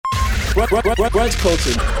Brunch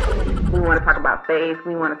culture. We want to talk about faith.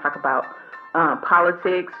 We want to talk about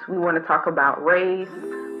politics. We want to talk about race.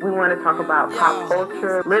 We want to talk about pop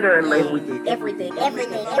culture. Literally, everything is up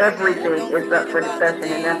for discussion,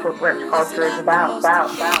 and that's what brunch culture is about. It's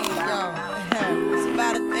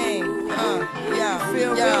about a thing.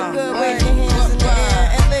 Feel real good. Wave your hands in the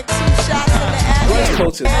air and lick 2 shots in the air. Brunch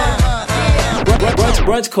culture.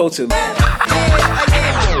 Brunch culture.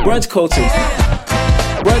 Brunch culture.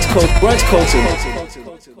 Brunch culture.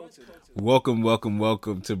 Welcome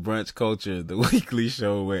to Brunch Culture, the weekly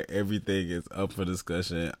show where everything is up for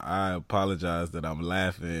discussion. I apologize that I'm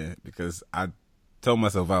laughing because I told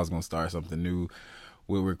myself I was going to start something new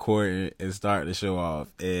with recording and start the show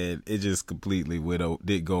off, and it just completely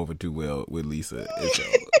didn't go over too well with Lisa.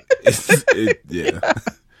 Yeah.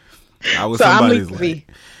 I was so somebody's I'm Lisa like,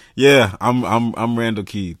 yeah, I'm Randall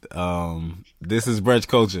Keith. This is Brunch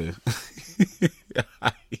Culture. Was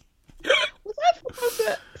I supposed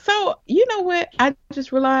to? So you know what? I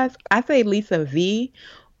just realized I say Lisa V,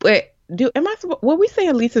 but were we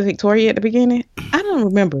saying Lisa Victoria at the beginning? I don't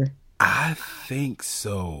remember. I think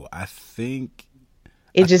so.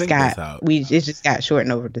 It just got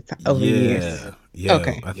shortened over the years. Yeah.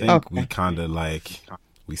 Okay. I think we kind of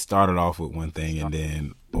we started off with one thing, and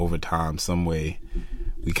then over time, some way,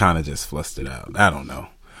 we kind of just flussed it out. I don't know.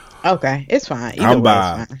 Okay, it's fine. I'm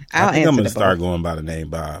Bob. I think I'm going to start going by the name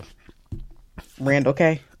Bob. Randall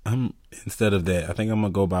K. Instead of that, I think I'm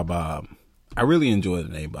going to go by Bob. I really enjoy the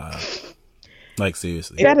name Bob. Like,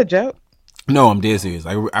 seriously. Is that a joke? No, I'm dead serious.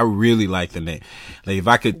 I really like the name. Like, if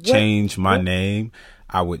I could change my name,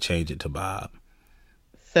 I would change it to Bob.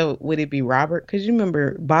 So would it be Robert? Because you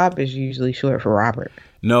remember Bob is usually short for Robert.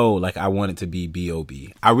 No, I want it to be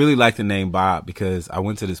B.O.B. I really like the name Bob because I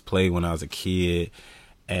went to this play when I was a kid,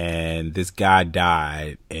 and this guy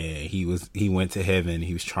died, and he went to heaven.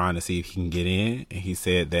 He was trying to see if he can get in, and he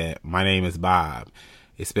said that my name is Bob.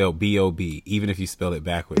 It's spelled B.O.B. Even if you spell it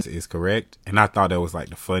backwards, it's correct. And I thought that was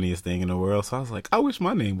the funniest thing in the world. So I was like, I wish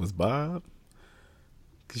my name was Bob,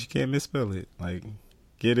 because you can't misspell it.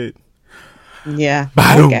 Get it? Yeah,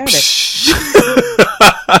 I got it.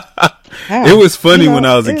 It was funny when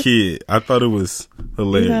I was a kid. I thought it was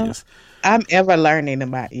hilarious. I'm ever learning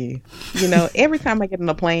about you. Every time I get on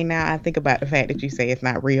a plane now, I think about the fact that you say it's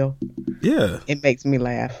not real. Yeah, it makes me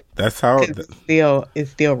laugh. That's how it's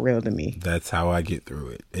still real to me. That's how I get through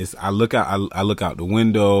it. I look out the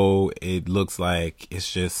window. It looks like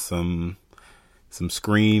it's just some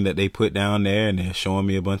screen that they put down there, and they're showing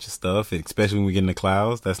me a bunch of stuff. Especially when we get in the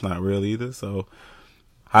clouds, that's not real either. So,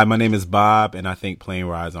 hi, my name is Bob, and I think plane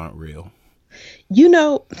rides aren't real.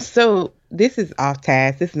 So this is off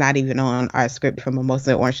task. This is not even on our script from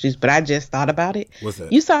Mimosa and Orange Juice, but I just thought about it. What's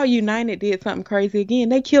that? You saw United did something crazy again.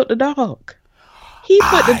 They killed the dog. He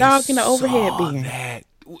put the dog in the overhead bin. That.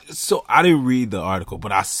 So I didn't read the article,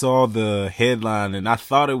 but I saw the headline, and I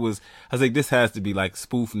was like, this has to be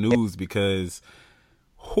spoof news, because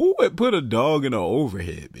who would put a dog in an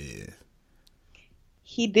overhead bin?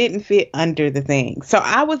 He didn't fit under the thing. So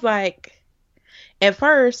I was like, at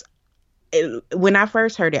first, when I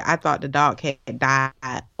first heard it, I thought the dog had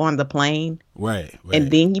died on the plane. Right. And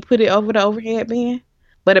then he put it over the overhead bin.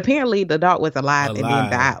 But apparently the dog was alive. And then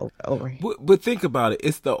died over the overhead. But think about it.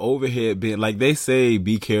 It's the overhead bin. They say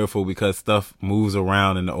be careful because stuff moves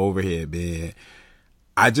around in the overhead bin.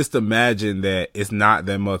 I just imagine that it's not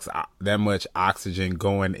that much oxygen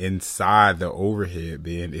going inside the overhead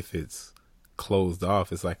bin if it's closed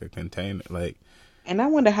off. It's like a container. And I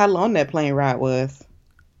wonder how long that plane ride was.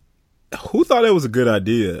 Who thought that was a good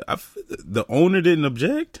idea? The owner didn't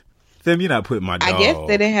object? Them, you're not putting my dog. I guess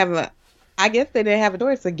they didn't have a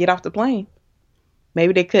door to get off the plane.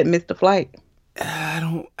 Maybe they couldn't miss the flight. I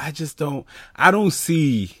don't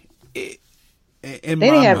see it. They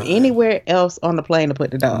didn't have anywhere else on the plane to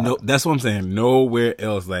put the dog. No, that's what I'm saying. Nowhere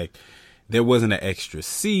else. There wasn't an extra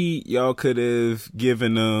seat y'all could have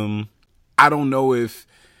given them. I don't know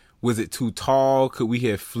was it too tall? Could we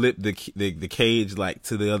have flipped the cage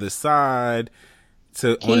to the other side?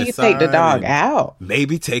 Can you take the dog out?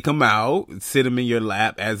 Maybe take him out, sit him in your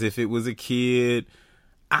lap as if it was a kid.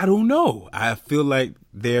 I don't know. I feel like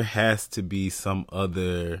there has to be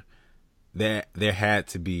there had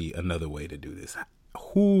to be another way to do this.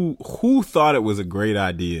 Who thought it was a great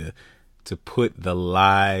idea to put the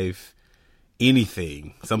live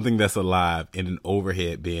something that's alive, in an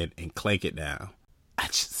overhead bin and clank it down?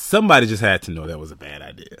 Somebody just had to know that was a bad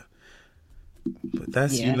idea. But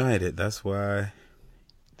that's United. That's why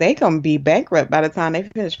they gonna be bankrupt by the time they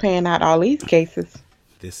finish paying out all these cases.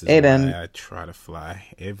 This is why I try to fly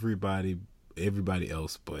everybody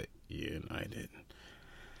else but United.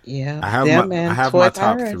 Yeah, I have them my and I have my Toys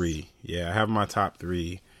top R Us. 3. Yeah, I have my top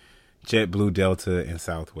 3: JetBlue, Delta, and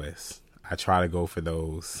Southwest. I try to go for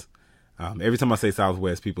those. Every time I say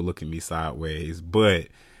Southwest, people look at me sideways, but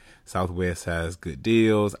Southwest has good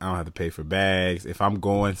deals. I don't have to pay for bags. If I'm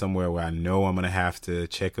going somewhere where I know I'm going to have to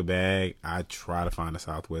check a bag, I try to find a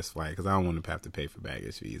Southwest flight because I don't want to have to pay for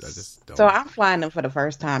baggage fees. I just don't. So I'm flying them for the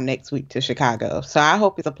first time next week to Chicago. So I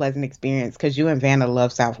hope it's a pleasant experience because you and Vanna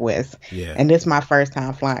love Southwest. Yeah. And this is my first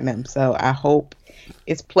time flying them. So I hope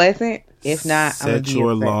it's pleasant. If not, I'm gonna set your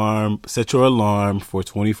be upset. alarm. Set your alarm for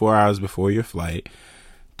 24 hours before your flight.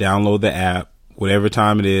 Download the app. Whatever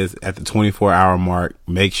time it is at the 24-hour mark,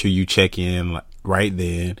 make sure you check in right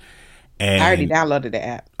then. And I already downloaded the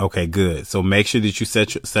app. Okay, good. So make sure that you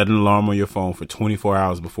set an alarm on your phone for 24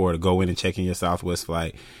 hours before to go in and check in your Southwest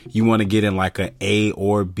flight. You want to get in like a A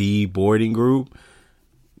or B boarding group.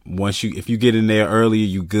 If you get in there earlier,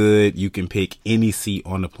 you good. You can pick any seat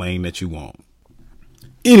on the plane that you want.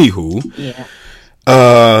 Anywho, Yeah.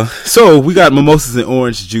 so we got mimosas and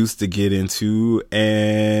orange juice to get into,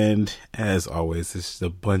 and as always, it's just a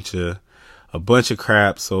bunch of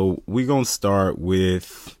crap. So we're gonna start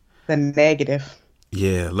with The negative.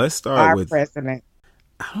 let's start Our with. president.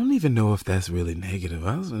 I don't even know if that's really negative.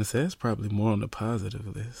 I was gonna say it's probably more on the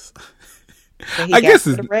positive list. that he I got guess for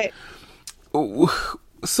it's the red.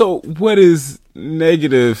 so. What is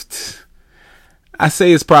negative? I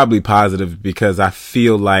say it's probably positive because I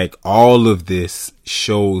feel like all of this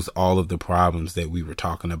shows all of the problems that we were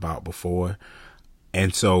talking about before.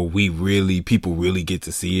 And so people really get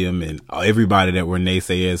to see him, and everybody that were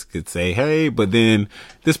naysayers could say, hey, but then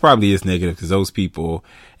this probably is negative because those people,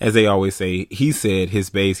 as they always say, he said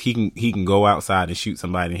his base, he can go outside and shoot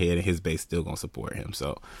somebody in the head and his base still gonna support him.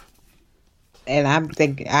 So. And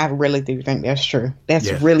I really do think that's true. That's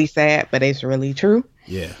Yeah. really sad, but it's really true.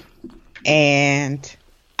 Yeah. And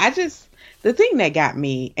the thing that got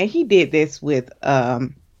me, and he did this with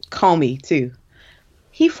Comey too.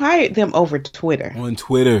 He fired them over Twitter. On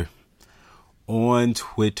Twitter.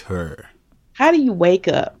 How do you wake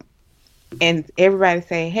up and everybody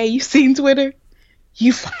say, "Hey, you seen Twitter?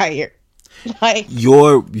 You fired." Like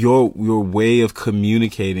Your way of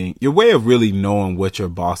communicating, your way of really knowing what your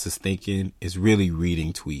boss is thinking is really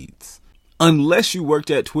reading tweets. Unless you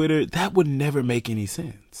worked at Twitter, that would never make any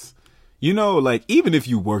sense. You know, like, even if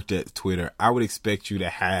you worked at Twitter, I would expect you to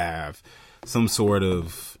have some sort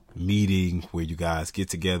of meeting where you guys get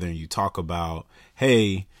together and you talk about,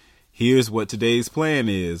 hey, here's what today's plan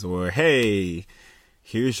is, or hey,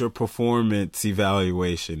 here's your performance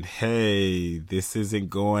evaluation. Hey, this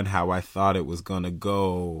isn't going how I thought it was going to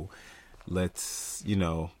go. Let's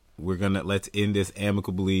end this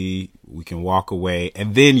amicably. We can walk away.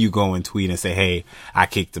 And then you go and tweet and say, hey, I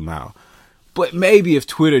kicked him out. But maybe if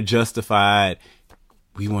Twitter justified,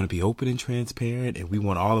 we want to be open and transparent and we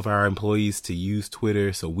want all of our employees to use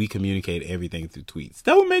Twitter so we communicate everything through tweets,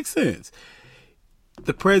 that would make sense.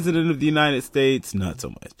 The president of the United States, not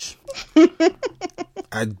so much.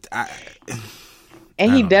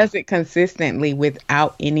 and he does it consistently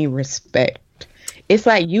without any respect. It's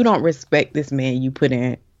like you don't respect this man you put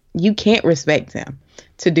in. You can't respect him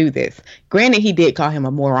to do this. Granted, he did call him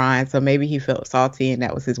a moron, so maybe he felt salty and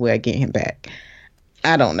that was his way of getting him back.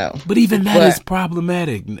 I don't know. But even that is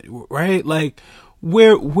problematic, right? Like,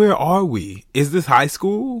 where are we? Is this high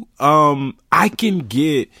school? I can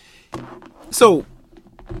get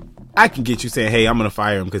you saying, hey, I'm going to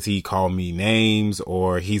fire him because he called me names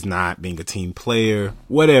or he's not being a team player,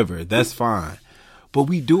 whatever. That's fine. But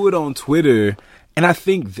we do it on Twitter. And I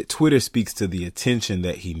think that Twitter speaks to the attention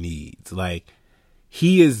that he needs. Like,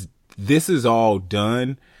 this is all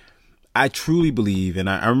done. I truly believe, and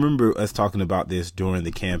I remember us talking about this during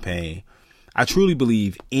the campaign, I truly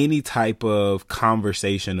believe any type of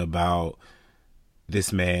conversation about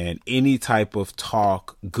this man, any type of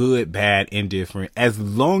talk, good, bad, indifferent, as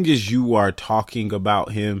long as you are talking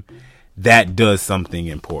about him, that does something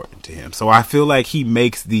important to him. So I feel like he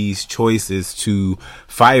makes these choices to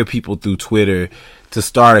fire people through Twitter to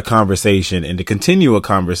start a conversation and to continue a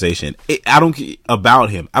conversation. I don't about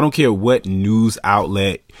him. I don't care what news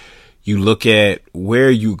outlet you look at, where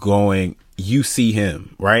you going, you see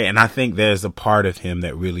him, right? And I think there's a part of him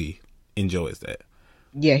that really enjoys that.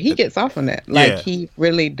 Yeah, he gets off on that. Like, Yeah. he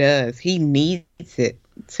really does. He needs it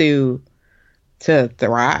to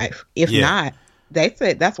thrive. If not, they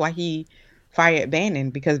said that's why he fired Bannon,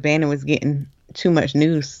 because Bannon was getting too much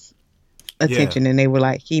news attention, and they were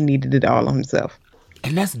like, he needed it all on himself.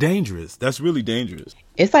 And that's dangerous. That's really dangerous.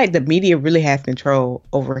 It's like the media really has control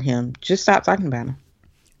over him. Just stop talking about him.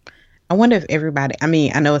 I wonder if everybody, I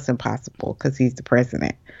mean, I know it's impossible because he's the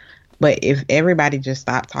president, But if everybody just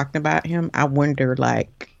stopped talking about him, I wonder,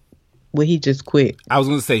 like, would he just quit? I was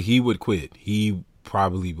going to say he would quit. He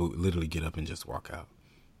probably would literally get up and just walk out.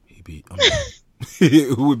 He'd be,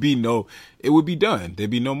 it would be done. There'd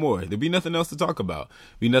be no more. There'd be nothing else to talk about.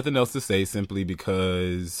 Be nothing else to say simply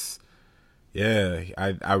because, yeah,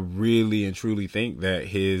 I really and truly think that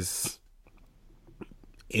his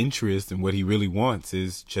interest and what he really wants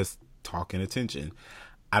is just talk and attention.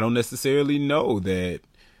 I don't necessarily know that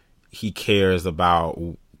he cares about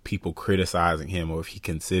people criticizing him or if he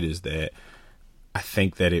considers that. I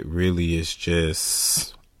think that it really is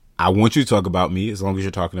just, I want you to talk about me. As long as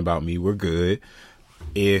you're talking about me, we're good.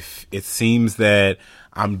 If it seems that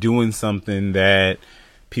I'm doing something that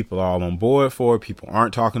people are all on board for, people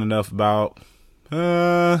aren't talking enough about,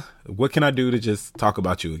 what can I do to just talk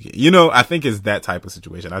about you again? You know, I think it's that type of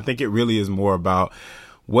situation. I think it really is more about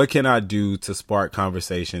what can I do to spark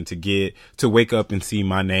conversation, to wake up and see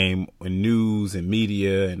my name in news and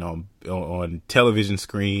media and on television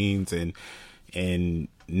screens and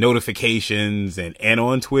notifications and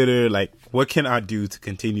on Twitter. Like, what can I do to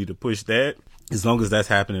continue to push that? As long as that's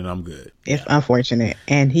happening, I'm good. It's unfortunate.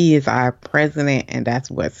 And he is our president, and that's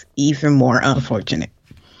what's even more unfortunate.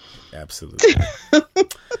 Absolutely.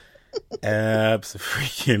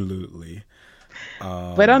 Absolutely.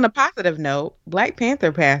 But on a positive note, Black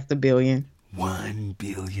Panther passed $1 billion. $1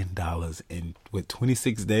 billion in,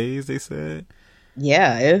 26 days, they said?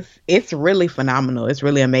 Yeah, it's really phenomenal. It's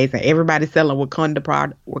really amazing. Everybody's selling Wakanda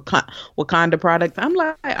products. I'm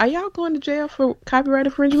like, are y'all going to jail for copyright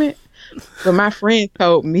infringement? But my friend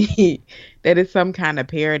told me that it's some kind of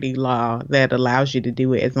parody law that allows you to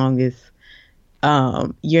do it as long as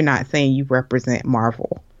you're not saying you represent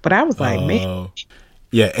Marvel. But I was like, man.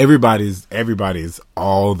 Yeah, everybody's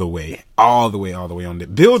all the way on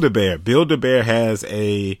it. Build-A-Bear has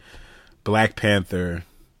a Black Panther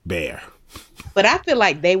bear. But I feel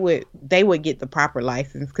like they would get the proper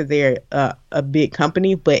license because they're a big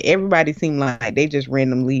company. But everybody seemed like they just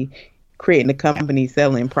randomly creating a company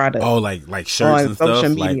selling products. Oh, like shirts and stuff,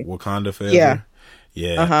 media. Like Wakanda Forever.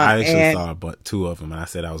 Yeah. I actually saw but 2 of them, and I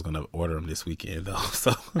said I was gonna order them this weekend though.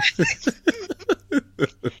 So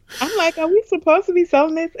I'm like, are we supposed to be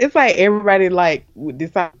selling this? It's like everybody like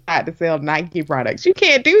decide to sell Nike products. You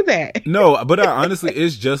can't do that. No, but honestly,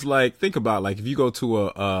 it's just like, think about like if you go to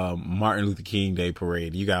a Martin Luther King Day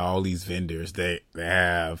parade, you got all these vendors that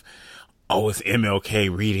have, oh, it's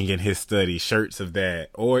MLK reading in his study, shirts of that,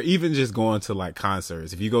 or even just going to like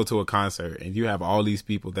concerts. If you go to a concert and you have all these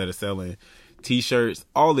people that are selling T-shirts,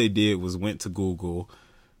 all they did was went to Google,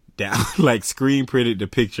 down like screen printed the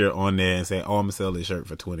picture on there and say, "Oh, I'm gonna sell this shirt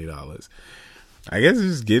for $20." I guess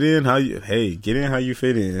just get in how you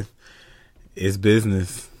fit in. It's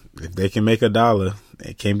business. If they can make $1,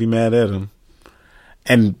 they can't be mad at them.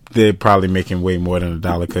 And they're probably making way more than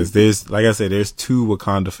 $1 because there's, like I said, there's 2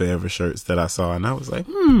 Wakanda Forever shirts that I saw, and I was like,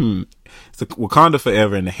 it's the Wakanda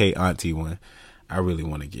Forever and the Hey Auntie one. I really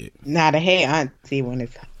want to get. Nah, the Hey Auntie one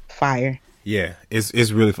is fire. Yeah,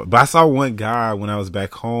 it's really fun. But I saw one guy when I was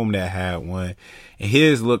back home that had one, and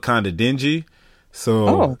his looked kind of dingy.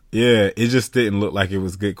 So, yeah, it just didn't look like it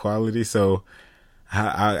was good quality. So,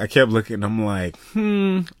 I kept looking. I'm like,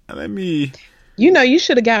 let me. You know, you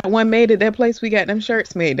should have got one made at that place we got them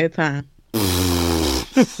shirts made that time.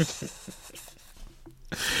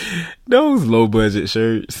 Those low budget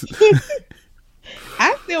shirts.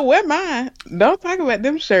 I still wear mine. Don't talk about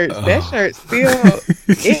them shirts. That shirt still,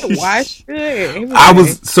 it washed good.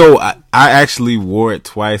 I actually wore it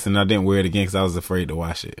twice and I didn't wear it again because I was afraid to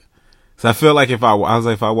wash it. So I feel like if I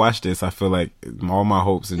wash this, I feel like all my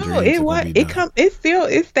hopes and dreams are gonna be done.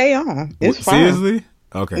 It stay on. It's fine. Seriously?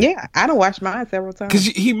 Okay. Yeah, I done washed mine several times. Because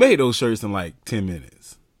he made those shirts in like 10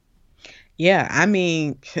 minutes. Yeah, I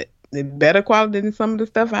mean, better quality than some of the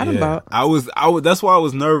stuff I done bought. I was. That's why I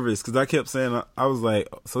was nervous because I kept saying I was like,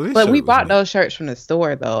 so this. But we bought those shirts from the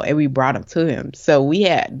store though, and we brought them to him. So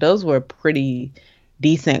those were pretty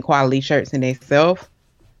decent quality shirts in themselves.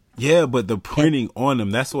 Yeah, but the printing on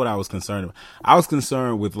them, that's what I was concerned about. I was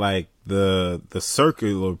concerned with like the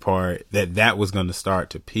circular part that was going to start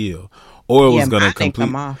to peel, or it was going to complete.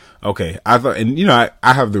 Come off. Okay, I thought, and you know,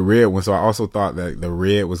 I have the red one, so I also thought that the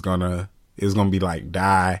red was gonna be like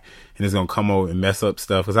dye, and it's gonna come over and mess up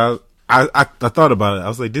stuff. Because I thought about it. I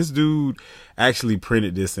was like, this dude actually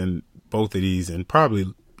printed this in both of these in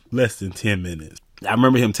probably less than 10 minutes. I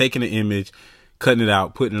remember him taking the image, cutting it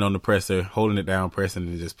out, putting it on the presser, holding it down, pressing it,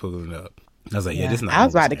 and just pulling it up. I was like, yeah, this is not. I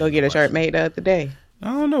was about to go get a shirt made the other day.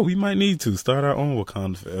 I don't know. We might need to start our own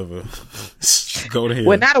Wakanda Forever. Go to him.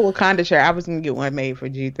 Well, not a Wakanda shirt. I was gonna get one made for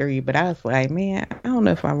G3, but I was like, man, I don't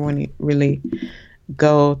know if I want to really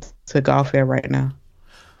go to Golf Fair right now.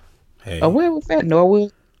 Hey. Oh, where was that?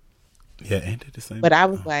 Norwood? Yeah, ain't it the same? But I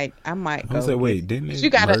was like, I might go. I was like, wait, didn't they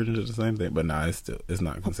merge into the same thing? But nah, it's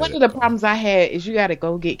not considered. One of the problems I had is you got to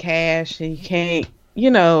go get cash and you can't,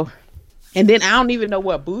 and then I don't even know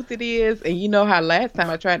what booth it is. And you know how last time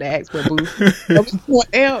I tried to ask for a booth, nobody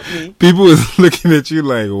wanted to help me. People was looking at you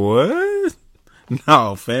like, what?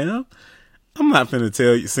 No, fam. I'm not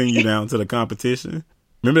finna send you down to the competition.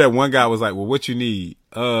 Remember that one guy was like, well, what you need?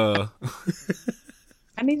 I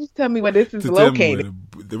need you to tell me where this is located.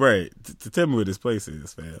 To tell me where this place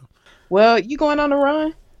is, fam. Well, you going on the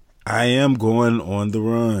run? I am going on the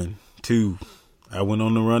run, too. I went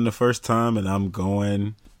on the run the first time, and I'm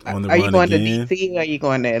going on the run again. Are you going to D.C.? Are you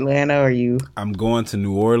going to Atlanta? I'm going to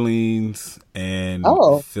New Orleans and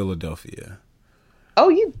Philadelphia. Oh,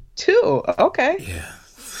 you too? Okay. Yeah.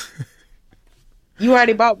 You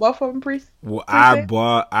already bought both of them, Priest? Well,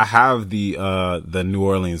 I have the New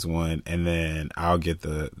Orleans one, and then I'll get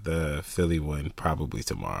the Philly one probably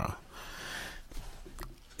tomorrow.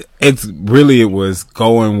 It was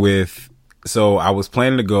going with, so I was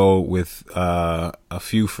planning to go with a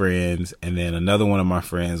few friends, and then another one of my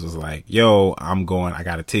friends was like, yo, I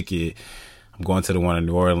got a ticket. I'm going to the one in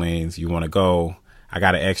New Orleans. You want to go? I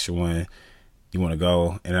got an extra one. You want to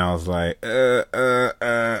go? And I was like, but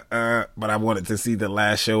I wanted to see the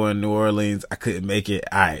last show in New Orleans. I couldn't make it.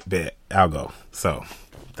 All right, bet. I'll go. So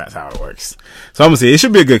that's how it works. So I'm going to say it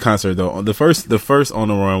should be a good concert though. The first on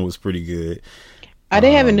the run was pretty good. Are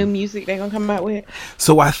they having new music they're going to come out with?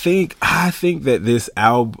 So I think that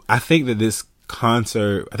this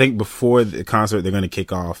concert, before the concert, they're going to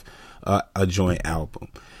kick off a joint album,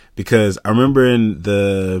 because I remember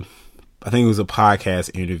I think it was a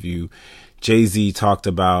podcast interview, Jay-Z talked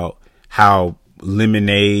about how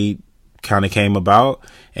Lemonade kind of came about,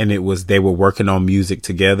 and they were working on music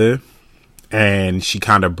together, and she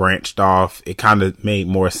kind of branched off. It kind of made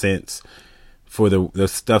more sense for the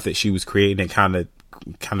stuff that she was creating. It kind of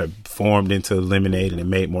formed into Lemonade, and it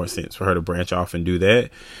made more sense for her to branch off and do that.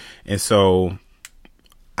 And so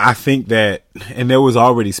I think that, and there was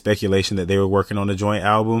already speculation that they were working on a joint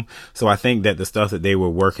album. So I think that the stuff that they were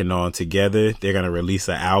working on together, they're going to release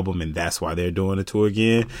an album, and that's why they're doing a tour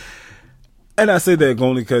again. And I say that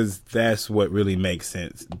only because that's what really makes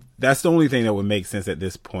sense. That's the only thing that would make sense at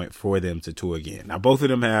this point for them to tour again. Now, both of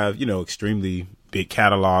them have, extremely big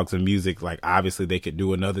catalogs of music. Like, obviously they could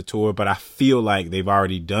do another tour, but I feel like they've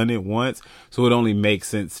already done it once. So it only makes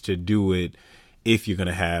sense to do it if you're going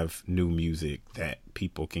to have new music that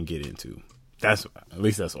people can get into. At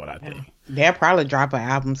least that's what I think. They'll probably drop an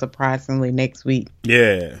album surprisingly next week.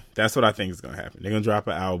 Yeah, that's what I think is going to happen. They're going to drop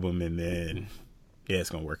an album, and then, it's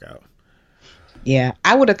going to work out. Yeah,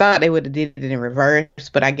 I would have thought they would have did it in reverse,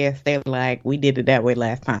 but I guess they're like, we did it that way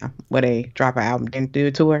last time, where they drop an album, didn't do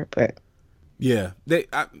a tour, but... Yeah, they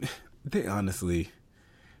honestly...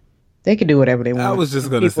 They can do whatever they want. I was just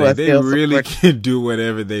going to say, they really can do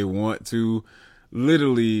whatever they want to.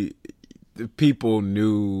 Literally, the people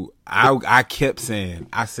knew. I kept saying,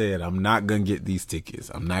 I'm not going to get these tickets.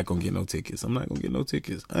 I'm not going to get no tickets. I'm not going to get no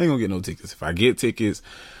tickets. I ain't going to get no tickets. If I get tickets,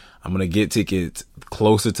 I'm going to get tickets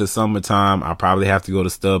closer to summertime. I'll probably have to go to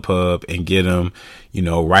StubHub and get them,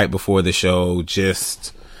 right before the show,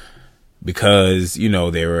 just because,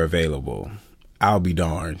 they were available. I'll be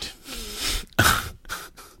darned.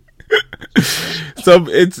 So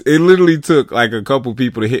it literally took like a couple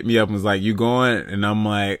people to hit me up and was like, you going? And I'm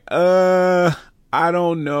like, I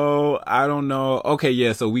don't know. Okay,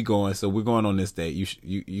 yeah, so we going. So we're going on this day.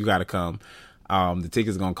 You got to come. The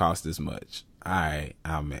ticket's going to cost this much. All right,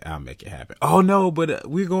 I'll make it happen. Oh no, but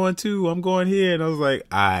we're going too. I'm going here. And I was like,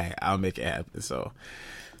 all right, I'll make it happen. So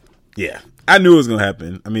yeah, I knew it was gonna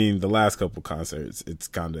happen. I mean, the last couple concerts, it's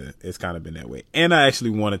kind of been that way. And I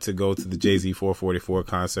actually wanted to go to the Jay-Z 444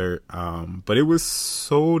 concert, but it was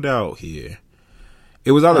sold out here.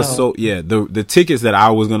 It was either the tickets that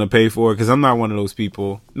I was gonna pay for, because I'm not one of those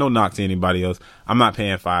people. No knock to anybody else. I'm not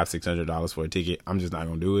paying $500-$600 for a ticket. I'm just not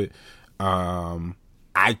gonna do it.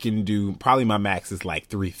 I can do, probably my max is like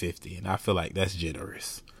 $350, and I feel like that's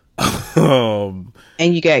generous. And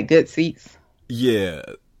you got good seats. Yeah.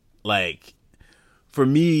 Like, for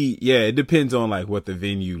me, it depends on like what the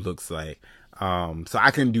venue looks like. So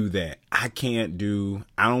I can do that. I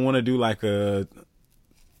don't want to do like a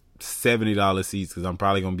 $70 seats, because I'm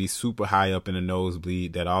probably going to be super high up in the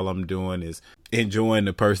nosebleed that all I'm doing is enjoying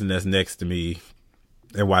the person that's next to me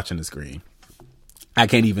and watching the screen. I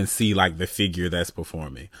can't even see like the figure that's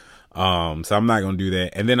performing. So I'm not going to do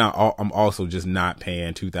that. And then I'm also just not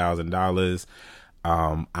paying $2,000.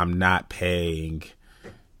 I'm not paying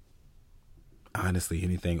honestly,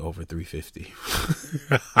 anything over 350.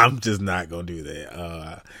 I'm just not gonna do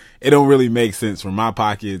that. It don't really make sense for my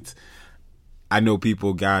pockets. I know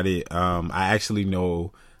people got it. I actually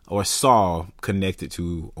know or saw connected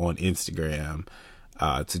to on Instagram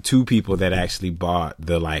to two people that actually bought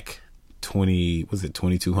the like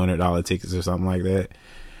 $2,200 tickets or something like that.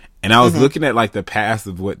 And I was looking at like the past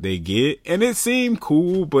of what they get, and it seemed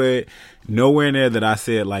cool, but nowhere near that I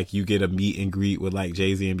said like you get a meet and greet with like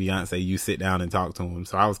Jay-Z and Beyonce, you sit down and talk to them.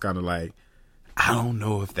 So I was kind of like, I don't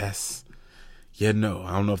know if that's, I don't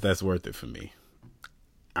know if that's worth it for me.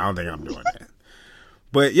 I don't think I'm doing that.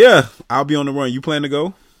 But yeah, I'll be on the run. You plan to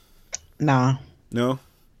go? Nah. No?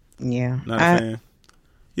 Yeah. Not a fan?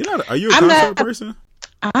 Are you a concert person?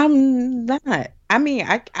 I'm not. I mean,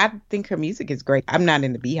 I think her music is great. I'm not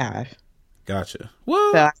in the Beehive. Gotcha.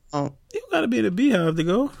 Well, so you gotta be in the Beehive to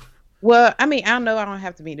go. Well, I mean, I know I don't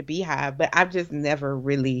have to be in the Beehive, but I've just never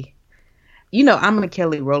really, I'm a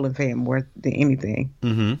Kelly Rowland fan more than anything.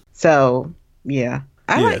 Mm-hmm. So, yeah.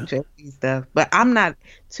 I like Jay-Z stuff, but I'm not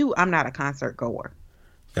a concert goer.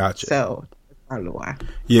 Gotcha. So, that's probably why.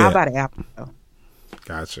 Yeah. How about an album, though?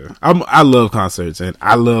 Gotcha. I love concerts, and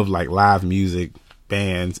I love like live music,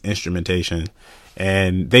 bands, instrumentation,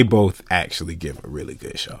 and they both actually give a really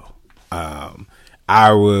good show.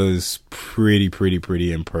 I was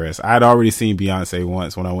pretty impressed. I'd already seen Beyonce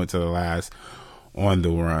once when I went to the last On the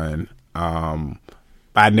Run.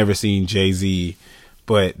 I'd never seen Jay-Z,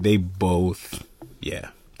 but they both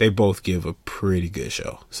give a pretty good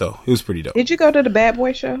show. So it was pretty dope. Did you go to the Bad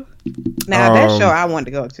Boy show? Now that show I wanted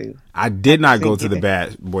to go to. I did not go to the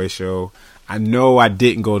Bad Boy show. I know I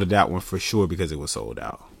didn't go to that one for sure because it was sold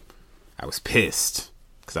out. I was pissed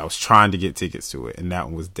because I was trying to get tickets to it, and that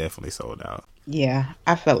one was definitely sold out. Yeah,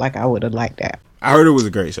 I felt like I would have liked that. I heard it was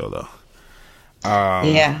a great show though.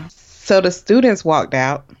 Yeah. So the students walked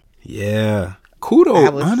out. Yeah.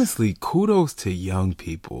 Kudos to young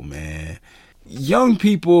people, man. Young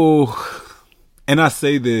people, and I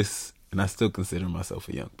say this, and I still consider myself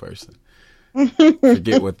a young person.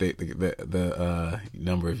 Forget what the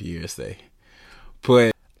number of years say.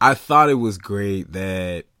 But I thought it was great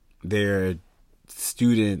that their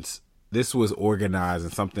students, this was organized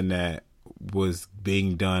and something that was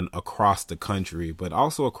being done across the country, but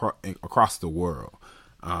also across the world.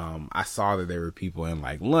 I saw that there were people in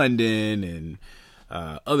like London and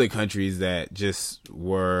other countries that just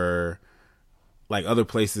were like other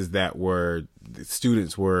places that were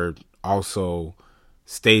students were also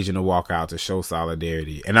staging a walkout to show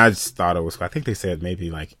solidarity. And I just thought it was, I think they said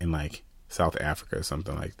maybe like in like South Africa or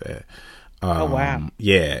something like that. Oh, wow.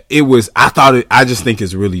 Yeah, I just think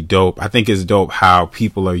it's really dope. I think it's dope how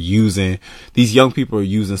these young people are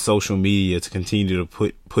using social media to continue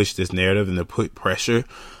to push this narrative and to put pressure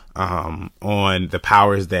on the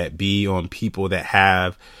powers that be, on people that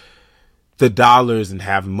have the dollars and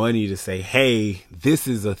have money to say, hey, this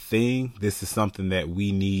is a thing. This is something that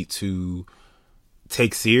we need to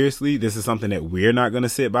take seriously. This is something that we're not going to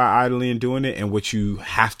sit by idly and doing it. And what you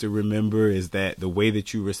have to remember is that the way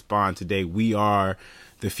that you respond today, we are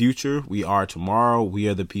the future. We are tomorrow. We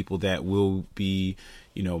are the people that will be,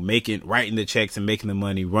 writing the checks and making the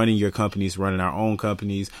money, running your companies, running our own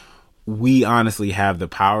companies. We honestly have the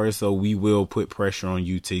power. So we will put pressure on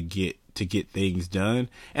you to get things done.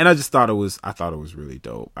 And I just thought it was really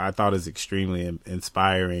dope. I thought it was extremely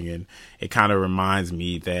inspiring, and it kind of reminds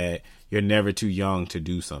me that you're never too young to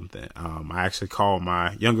do something. I actually called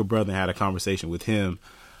my younger brother and had a conversation with him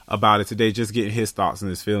about it today, just getting his thoughts and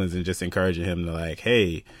his feelings and just encouraging him to like,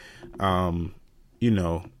 hey,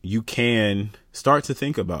 you can start to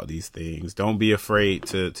think about these things. Don't be afraid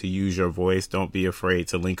to use your voice. Don't be afraid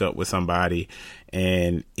to link up with somebody.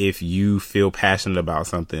 And if you feel passionate about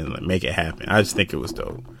something, make it happen. I just think it was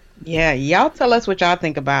dope. Yeah, y'all tell us what y'all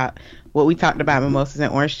think about what we talked about, mimosas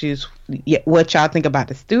and orange juice. What y'all think about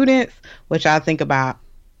the students, what y'all think about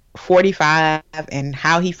 45 and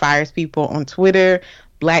how he fires people on Twitter,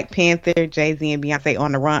 Black Panther, Jay-Z and Beyonce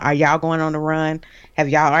on the run. Are y'all going on the run? Have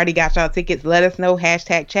y'all already got y'all tickets? Let us know.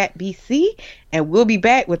 #ChatBC. And we'll be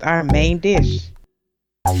back with our main dish.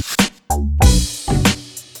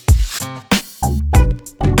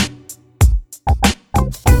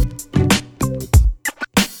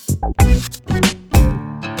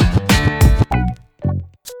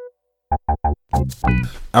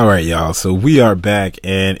 All right, y'all. So we are back,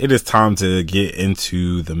 and it is time to get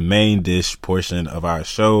into the main dish portion of our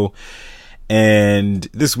show. And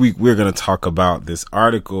this week we're going to talk about this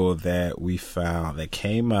article that we found that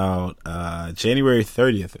came out January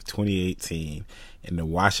 30th of 2018. in the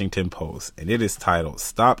Washington Post, and it is titled,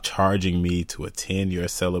 "Stop Charging Me to Attend Your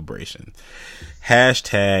Celebration.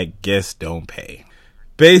 Hashtag Guests Don't Pay."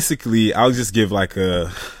 Basically, I'll just give like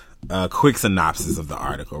a quick synopsis of the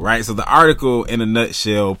article, right? So the article, in a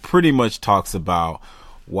nutshell, pretty much talks about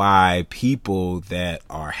why people that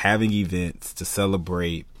are having events to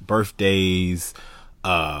celebrate birthdays,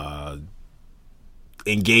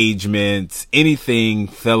 engagements, anything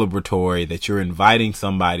celebratory that you're inviting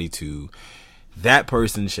somebody to, that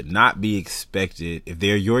person should not be expected, if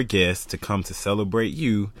they're your guest to come to celebrate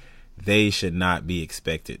you, they should not be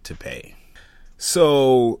expected to pay.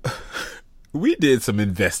 So we did some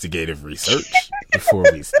investigative research before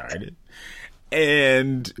we started,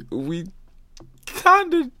 and we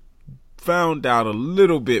kind of found out a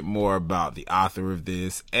little bit more about the author of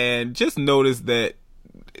this, and just noticed that,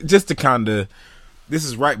 just to kind of, this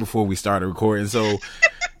is right before we started recording, so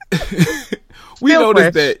we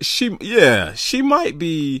noticed that she might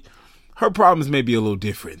be, her problems may be a little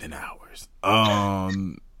different than ours.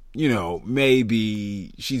 You know,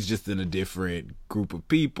 maybe she's just in a different group of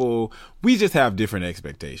people. We just have different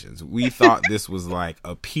expectations. We thought this was like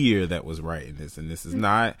a peer that was writing this, and this is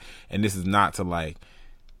not. And this is not to like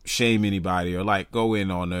shame anybody or like go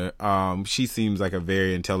in on her. She seems like a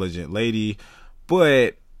very intelligent lady,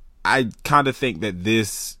 but I kind of think that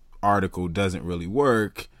this article doesn't really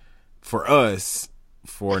work for us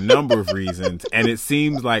for a number of reasons. And it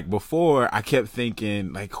seems like before I kept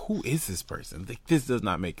thinking, like, who is this person? Like, this does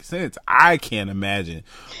not make sense. I can't imagine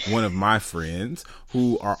one of my friends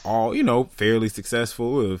who are all, you know, fairly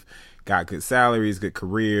successful, have got good salaries, good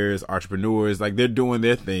careers, entrepreneurs, like they're doing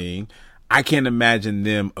their thing. I can't imagine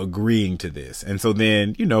them agreeing to this. And so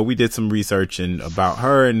then, you know, we did some research about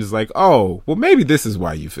her, and it's like, oh, well, maybe this is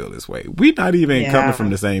why you feel this way. We're not even coming from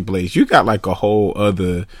the same place. You got like a whole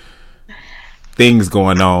other things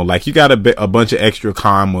going on. Like you got a bunch of extra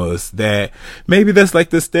commas that maybe that's like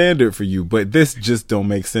the standard for you, but this just don't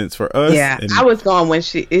make sense for us. Yeah, and I was gone when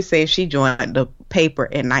it said she joined the paper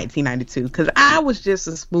in 1992, because I was just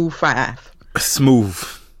a smooth 5. Smooth.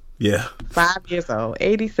 Yeah. 5 years old,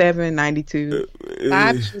 87, 92,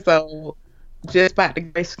 5 years old, just about to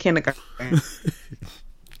grace kindergarten.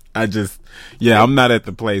 I'm not at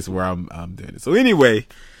the place where I'm doing it. So anyway,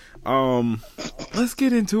 let's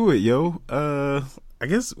get into it, yo. I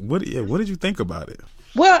guess what did you think about it?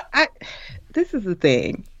 Well, this is the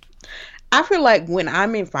thing. I feel like when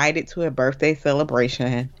I'm invited to a birthday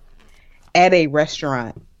celebration at a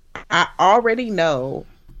restaurant, I already know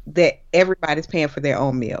that everybody's paying for their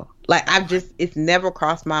own meal. Like it's never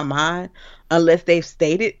crossed my mind, unless they've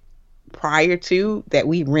stated prior to that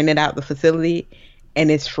we rented out the facility and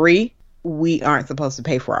it's free, we aren't supposed to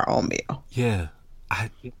pay for our own meal. Yeah.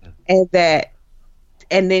 And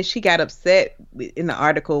then she got upset in the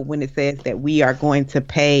article when it says that we are going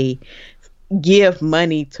to give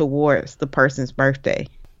money towards the person's birthday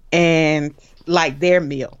and like their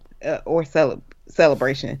meal or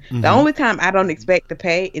celebration. Mm-hmm. The only time I don't expect to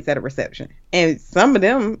pay is at a reception, and some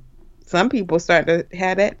people start to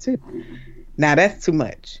have that too. Now that's too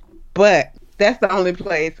much, but that's the only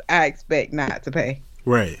place I expect not to pay.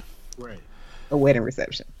 Right. A wedding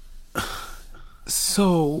reception.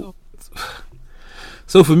 So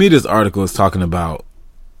for me, this article is talking about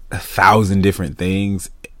 1,000 different things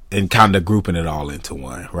and kind of grouping it all into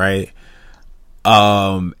one, right?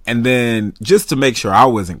 And then just to make sure I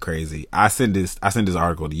wasn't crazy, I sent this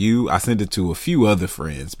article to you. I sent it to a few other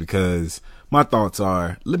friends because my thoughts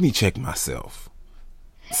are, let me check myself.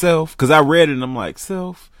 Because I read it and I'm like,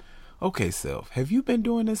 okay, have you been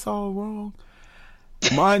doing this all wrong?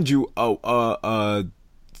 Mind you,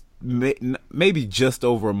 maybe just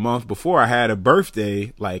over a month before, I had a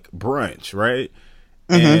birthday like brunch, right?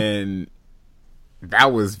 Mm-hmm. And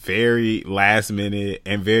that was very last minute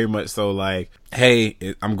and very much so like, hey,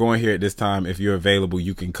 I'm going here at this time. If you're available,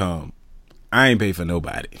 you can come. I ain't pay for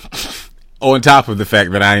nobody. On top of the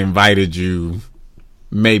fact that I invited you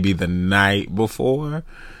maybe the night before.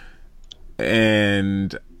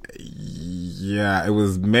 And yeah, it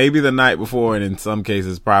was maybe the night before, and in some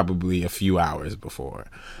cases probably a few hours before.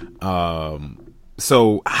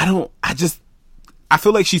 So I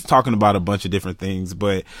feel like she's talking about a bunch of different things,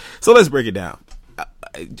 but so let's break it down.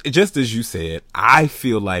 Just as you said, I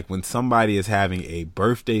feel like when somebody is having a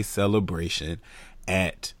birthday celebration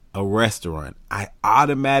at a restaurant, I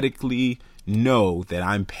automatically know that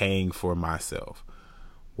I'm paying for myself.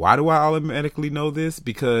 Why do I automatically know this?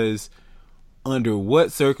 Because under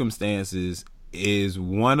what circumstances is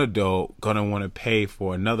one adult gonna want to pay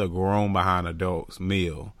for another grown behind adult's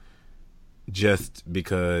meal just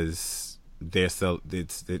because I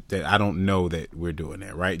don't know that we're doing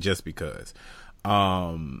that, right? Just because.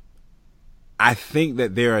 I think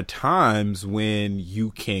that there are times when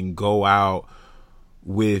you can go out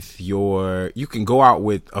with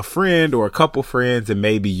a friend or a couple friends, and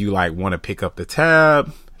maybe you like want to pick up the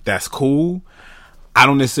tab. That's cool. I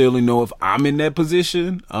don't necessarily know if I'm in that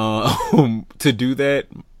position to do that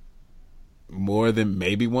more than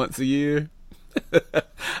maybe once a year.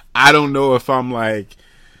 I don't know if I'm like,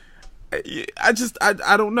 I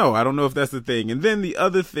don't know. I don't know if that's the thing. And then the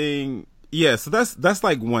other thing, yeah, so that's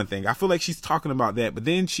like one thing. I feel like she's talking about that, but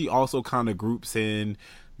then she also kind of groups in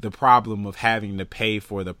the problem of having to pay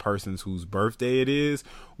for the person's whose birthday it is,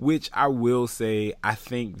 which I will say, I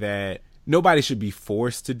think that nobody should be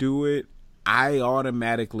forced to do it. I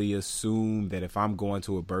automatically assume that if I'm going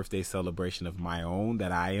to a birthday celebration of my own,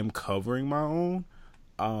 that I am covering my own.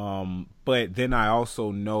 But then I also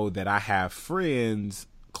know that I have friends,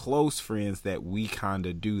 close friends, that we kind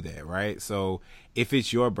of do that, right? So if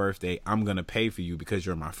it's your birthday, I'm going to pay for you because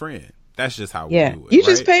you're my friend. That's just how we do it. You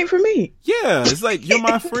just paid for me. Yeah, it's like, you're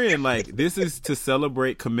my friend. Like, this is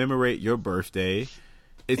to commemorate your birthday.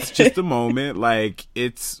 It's just a moment. Like,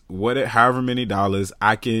 it's however many dollars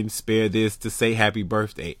I can spare this to say happy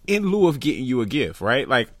birthday in lieu of getting you a gift, right?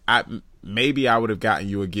 Like, maybe I would have gotten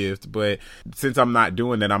you a gift, but since I'm not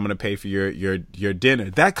doing that, I'm going to pay for your dinner.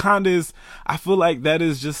 That kind of is, I feel like that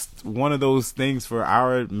is just one of those things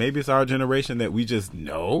for maybe it's our generation that we just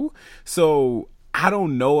know. So I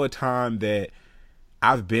don't know a time that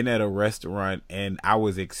I've been at a restaurant and I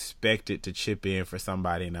was expected to chip in for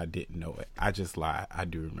somebody and I didn't know it. I just lied. I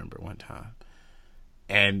do remember one time.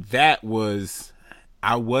 And that was,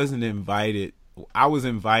 I wasn't invited. I was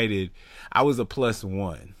invited. I was a plus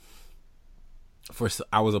one for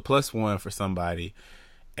somebody,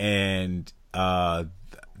 and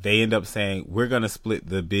they end up saying, we're going to split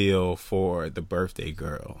the bill for the birthday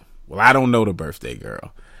girl. Well, I don't know the birthday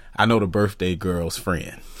girl. I know the birthday girl's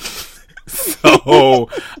friend. So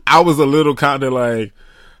I was a little kind of like,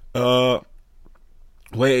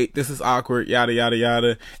 wait, this is awkward, yada, yada,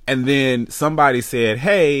 yada. And then somebody said,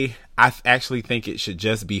 hey, I actually think it should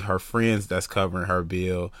just be her friends that's covering her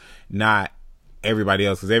bill, not everybody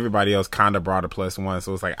else, because everybody else kind of brought a plus one.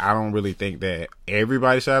 So it's like, I don't really think that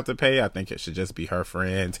everybody should have to pay. I think it should just be her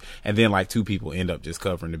friends. And then like two people end up just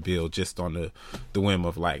covering the bill just on the whim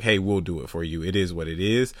of like, hey, we'll do it for you. It is what it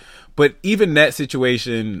is. But even that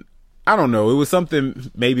situation, I don't know. It was something,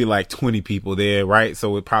 maybe like 20 people there, right?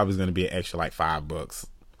 So it probably is going to be an extra like $5,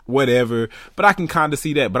 whatever. But I can kind of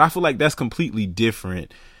see that. But I feel like that's completely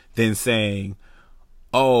different than saying,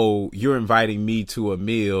 oh, you're inviting me to a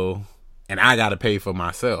meal and I got to pay for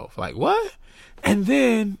myself. Like, what? And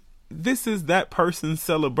then this is that person's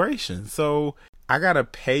celebration. So I got to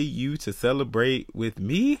pay you to celebrate with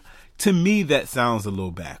me? To me, that sounds a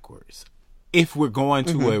little backwards. If we're going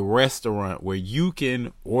to a restaurant where you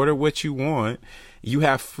can order what you want, you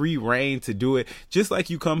have free reign to do it. Just like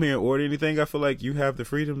you come here and order anything, I feel like you have the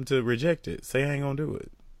freedom to reject it. Say I ain't gonna do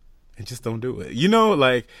it. And just don't do it. You know,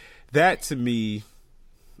 like that to me,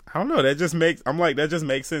 I don't know. That just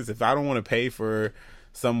makes sense. If I don't want to pay for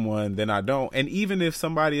someone, then I don't. And even if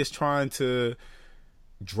somebody is trying to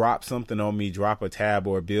drop something on me, drop a tab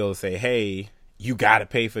or a bill, say, hey, you got to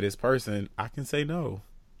pay for this person, I can say no.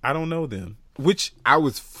 I don't know them. Which I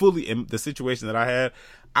was fully, in the situation that I had,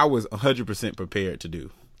 I was 100% prepared to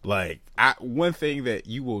do. Like, one thing that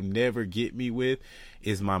you will never get me with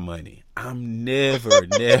is my money. I'm never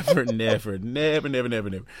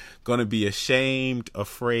gonna be ashamed,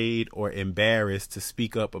 afraid, or embarrassed to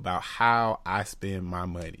speak up about how I spend my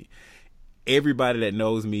money. Everybody that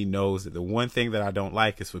knows me knows that the one thing that I don't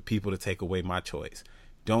like is for people to take away my choice.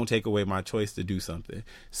 Don't take away my choice to do something.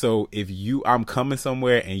 So if I'm coming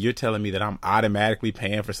somewhere and you're telling me that I'm automatically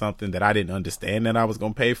paying for something that I didn't understand that I was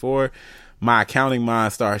going to pay for, my accounting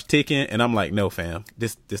mind starts ticking and I'm like, no, fam,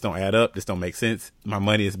 this don't add up. This don't make sense. My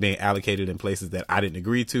money is being allocated in places that I didn't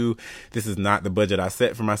agree to. This is not the budget I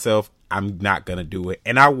set for myself. I'm not going to do it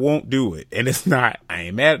and I won't do it. And I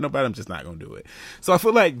ain't mad at nobody. I'm just not going to do it. So I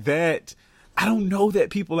feel like that, I don't know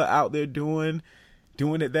that people are out there doing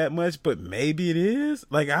it that much, but maybe it is.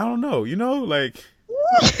 Like, I don't know, you know, like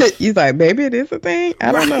he's like, maybe it is a thing.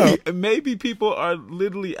 I don't know. Maybe people are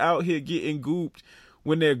literally out here getting gooped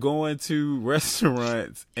when they're going to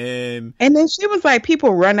restaurants and then she was like,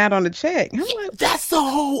 people run out on the check. I'm like, that's the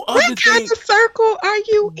whole other thing. What kind of circle are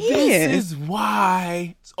you in? This is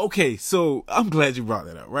why. Okay, so I'm glad you brought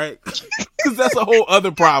that up, right? Because that's a whole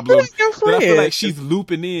other problem that I feel like she's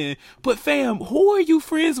looping in. But fam, who are you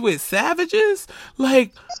friends with? Savages?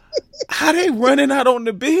 Like, how they running out on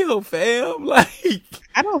the bill, fam? Like,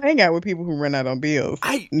 I don't hang out with people who run out on bills.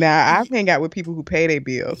 I hang out with people who pay their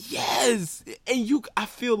bills. Yes. And I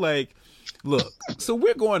feel like, look, so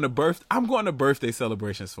I'm going to birthday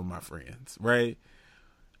celebrations for my friends, right?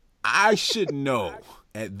 I should know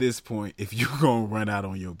at this point if you're going to run out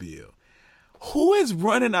on your bill. Who is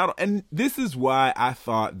running out? And this is why I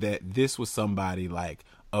thought that this was somebody like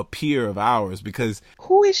a peer of ours, because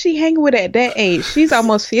who is she hanging with at that age? She's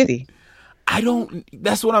almost 50.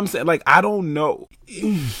 That's what I'm saying. Like, I don't know.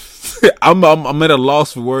 I'm at a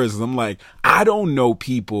loss for words. I'm like, I don't know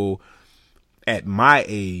people at my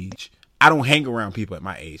age. I don't hang around people at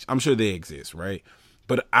my age. I'm sure they exist, right?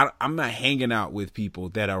 But I'm not hanging out with people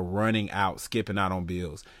that are running out, skipping out on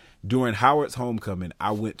bills. During Howard's homecoming,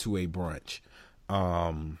 I went to a brunch.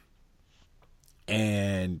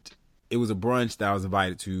 And it was a brunch that I was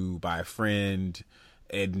invited to by a friend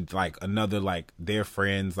and like another, like their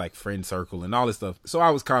friends, like friend circle and all this stuff. So I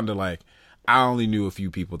was kind of like, I only knew a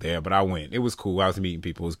few people there, but I went. It was cool. I was meeting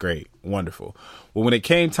people. It was great. Wonderful. Well, when it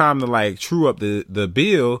came time to like true up the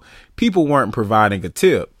bill, people weren't providing a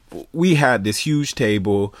tip. We had this huge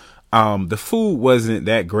table. The food wasn't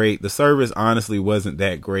that great. The service honestly wasn't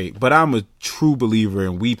that great, but I'm a true believer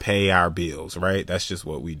in we pay our bills, right? That's just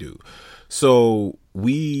what we do. So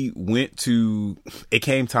it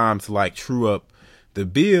came time to like true up the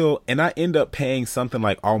bill, and I end up paying something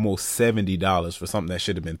like almost $70 for something that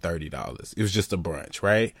should have been $30. It was just a brunch,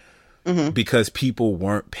 right? Mm-hmm. Because people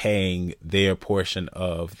weren't paying their portion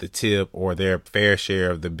of the tip or their fair share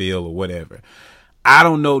of the bill or whatever. I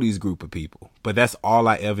don't know these group of people, but that's all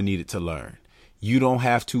I ever needed to learn. You don't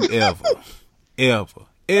have to ever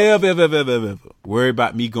worry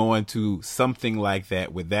about me going to something like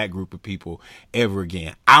that with that group of people ever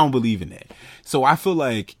again. I don't believe in that. So I feel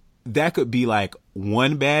like that could be like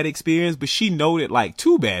one bad experience, but she noted like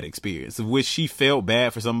two bad experiences of which she felt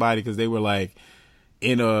bad for somebody because they were like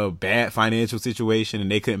in a bad financial situation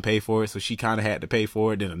and they couldn't pay for it. So she kind of had to pay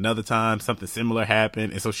for it. Then another time something similar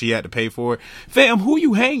happened. And so she had to pay for it. Fam, who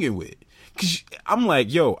you hanging with? Cause I'm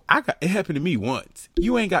like, yo, it happened to me once.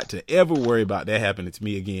 You ain't got to ever worry about that happening to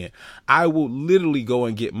me again. I will literally go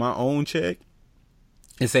and get my own check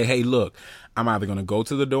and say, hey, look, I'm either going to go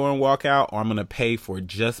to the door and walk out, or I'm going to pay for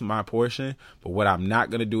just my portion. But what I'm not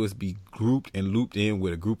going to do is be grouped and looped in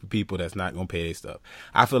with a group of people that's not going to pay their stuff.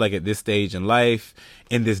 I feel like at this stage in life,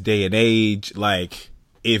 in this day and age, like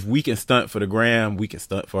if we can stunt for the gram, we can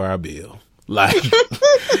stunt for our bill. Like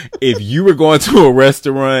if you were going to a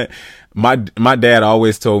restaurant, my dad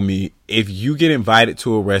always told me, if you get invited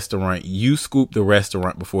to a restaurant, you scoop the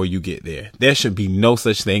restaurant before you get there. There should be no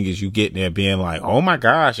such thing as you getting there being like, oh my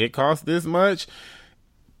gosh, it costs this much.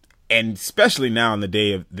 And especially now in the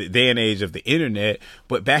day and age of the internet.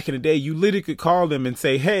 But back in the day, you literally could call them and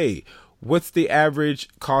say, hey, what's the average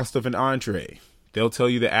cost of an entree? They'll tell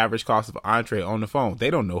you the average cost of an entree on the phone. They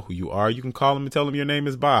don't know who you are. You can call them and tell them your name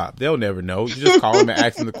is Bob. They'll never know. You just call them and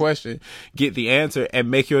ask them the question, get the answer,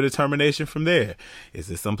 and make your determination from there. Is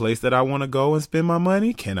this someplace that I want to go and spend my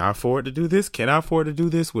money? Can I afford to do this? Can I afford to do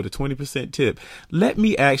this with a 20% tip? Let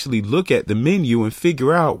me actually look at the menu and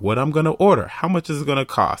figure out what I'm going to order. How much is it going to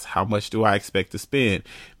cost? How much do I expect to spend?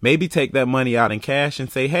 Maybe take that money out in cash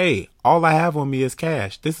and say, hey, all I have on me is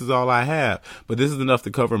cash. This is all I have, but this is enough to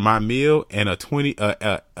cover my meal and a 15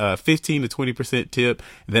 to 20% tip.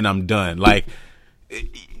 Then I'm done. Like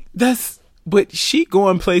but she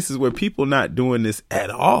going places where people not doing this at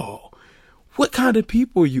all. What kind of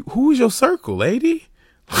people are you? Who is your circle, lady?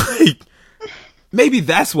 Like, maybe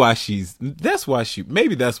that's why she wrote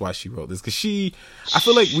this. Cause I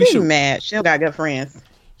feel like we should mad. She got good friends.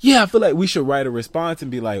 Yeah, I feel like we should write a response and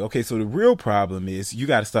be like, okay, so the real problem is you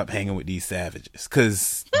got to stop hanging with these savages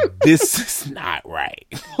because this is not right.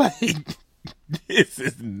 Like, this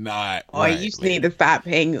is not right. Or you need to stop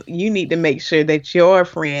hanging. You need to make sure that your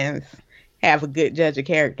friends have a good judge of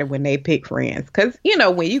character when they pick friends. Because,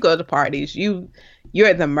 when you go to parties, you're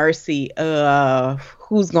at the mercy of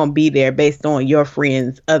who's going to be there based on your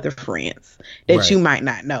friends' other friends that you might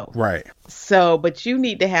not know. Right. So, but you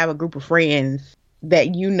need to have a group of friends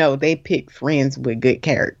that they pick friends with good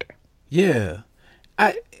character. Yeah.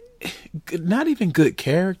 Not even good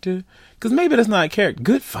character, because maybe that's not character.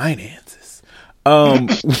 Good finances. I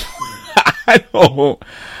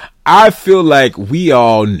feel like we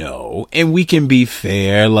all know, and we can be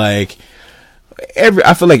fair, like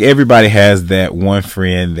I feel like everybody has that one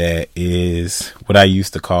friend that is what I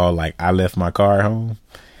used to call like, I left my car at home.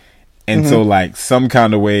 And so like some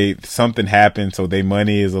kind of way something happened, so their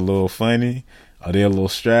money is a little funny or they're a little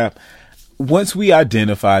strapped. Once we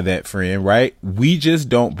identify that friend, right, we just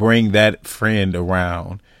don't bring that friend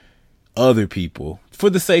around other people for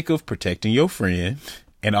the sake of protecting your friend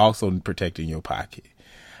and also protecting your pocket.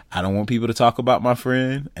 I don't want people to talk about my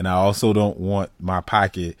friend, and I also don't want my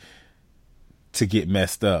pocket to get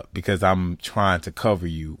messed up because I'm trying to cover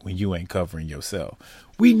you when you ain't covering yourself.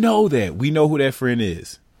 We know that. We know who that friend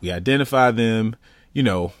is. We identify them. You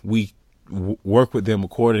know, we work with them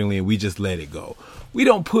accordingly, and we just let it go. We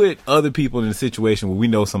don't put other people in a situation where we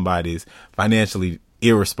know somebody's financially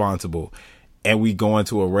irresponsible and we go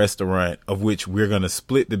into a restaurant of which we're going to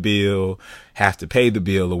split the bill, have to pay the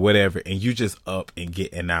bill or whatever, and you just up and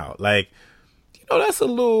getting out. Like, you know, it's a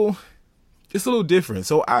little different.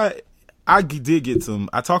 So I did get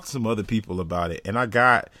I talked to some other people about it, and I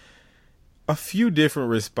got a few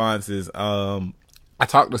different responses. I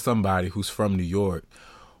talked to somebody who's from New York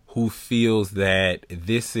who feels that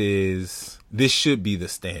this should be the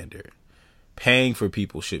standard. Paying for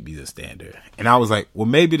people should be the standard. And I was like, well,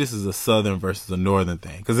 maybe this is a Southern versus a Northern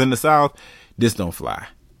thing. Because in the South, this don't fly.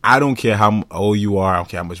 I don't care how old you are. I don't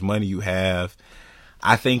care how much money you have.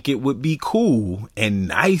 I think it would be cool and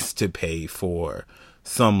nice to pay for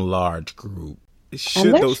some large group.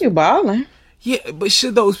 Unless you're balling. Yeah, but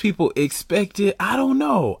should those people expect it? I don't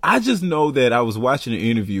know. I just know that I was watching an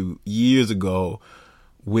interview years ago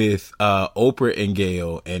with Oprah and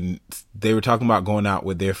Gayle, and they were talking about going out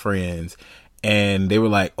with their friends. And they were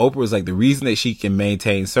like, Oprah was like, the reason that she can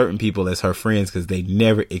maintain certain people as her friends because they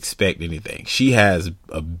never expect anything. She has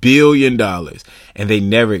 $1 billion and they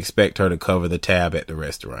never expect her to cover the tab at the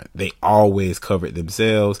restaurant. They always cover it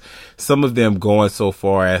themselves. Some of them going so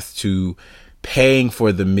far as to paying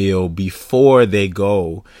for the meal before they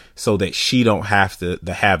go so that she don't have to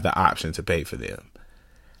have the option to pay for them.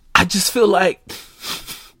 I just feel like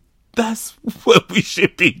that's what we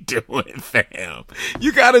should be doing, fam.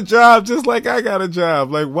 You got a job just like I got a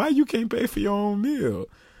job. Like, why you can't pay for your own meal?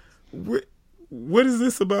 What is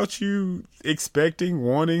this about you expecting,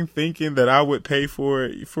 wanting, thinking that I would pay for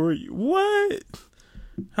it for you? What?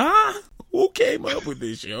 Huh? Who came up with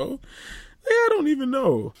this, yo? I don't even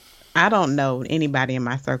know. I don't know anybody in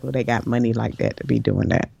my circle that got money like that to be doing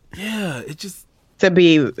that. Yeah, it just... To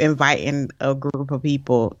be inviting a group of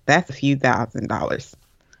people, that's a few $1,000s.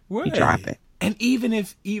 Right. You drop it. And even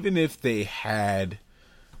if they had,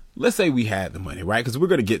 let's say we had the money, right? Because we're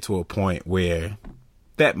going to get to a point where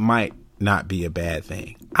that might not be a bad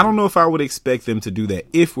thing. I don't know if I would expect them to do that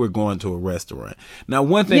if we're going to a restaurant. Now,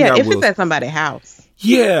 one thing if it's at somebody's house.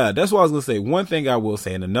 Yeah, that's what I was going to say. One thing I will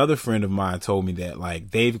say, and another friend of mine told me that, like,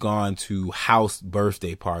 they've gone to house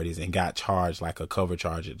birthday parties and got charged like a cover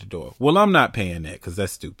charge at the door. Well, I'm not paying that because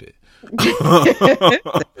that's stupid.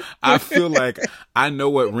 I feel like I know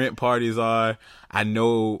what rent parties are. I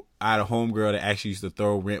know I had a homegirl that actually used to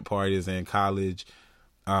throw rent parties in college.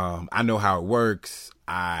 I know how it works.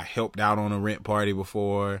 I helped out on a rent party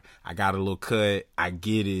before. I got a little cut. I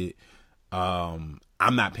get it.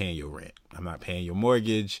 I'm not paying your rent. I'm not paying your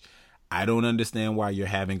mortgage. I don't understand why you're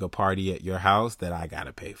having a party at your house that I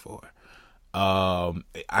gotta pay for.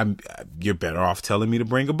 You're better off telling me to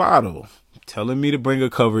bring a bottle, telling me to bring a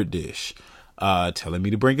covered dish, telling me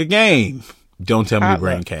to bring a game. Don't tell me to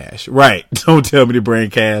bring cash. Right. Don't tell me to bring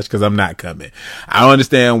cash because I'm not coming. I don't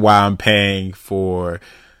understand why I'm paying for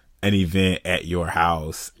an event at your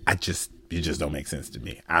house. It just don't make sense to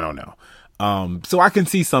me. I don't know. So I can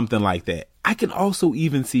see something like that. I can also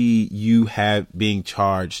even see you being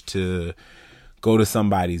charged to go to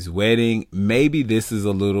somebody's wedding. Maybe this is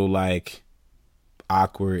a little like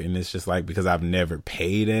awkward and it's just like because I've never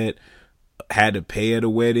had to pay at a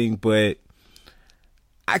wedding, but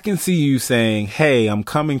I can see you saying, hey, I'm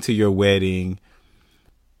coming to your wedding.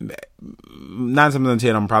 9 times out of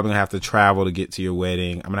 10, I'm probably gonna have to travel to get to your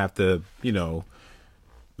wedding. I'm gonna have to,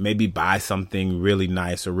 maybe buy something really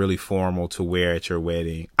nice or really formal to wear at your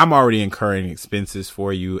wedding. I'm already incurring expenses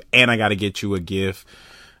for you, and I got to get you a gift,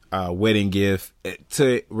 wedding gift.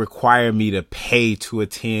 To require me to pay to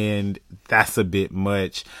attend, that's a bit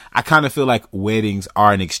much. I kind of feel like weddings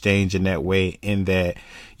are an exchange in that way, in that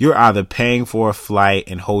you're either paying for a flight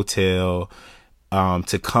and hotel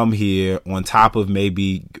to come here on top of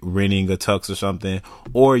maybe renting a tux or something,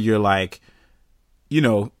 or you're like,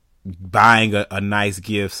 buying a nice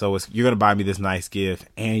gift. So you're going to buy me this nice gift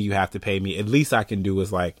and you have to pay me. At least I can do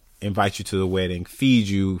is like invite you to the wedding, feed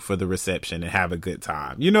you for the reception and have a good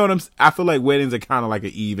time. You know what I feel like weddings are kind of like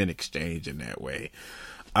an even exchange in that way.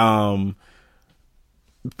 But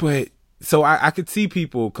so I could see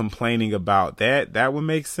people complaining about that. That would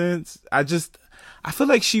make sense. I feel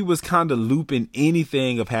like she was kind of looping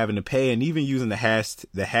anything of having to pay, and even using the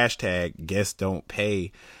hashtag guests don't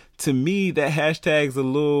pay. To me, that hashtag's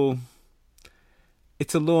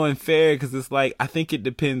it's a little unfair because it's like, I think it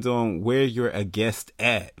depends on where you're a guest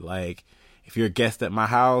at. Like, if you're a guest at my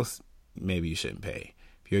house, maybe you shouldn't pay.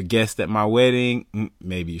 If you're a guest at my wedding,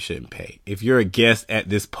 maybe you shouldn't pay. If you're a guest at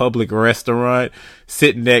this public restaurant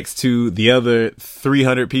sitting next to the other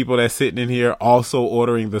 300 people that's sitting in here also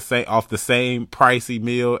ordering the same off the same pricey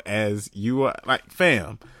meal as you are, like,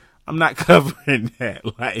 fam, I'm not covering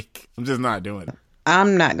that. Like, I'm just not doing it.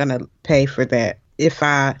 I'm not going to pay for that.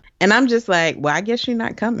 And I'm just like, well, I guess you're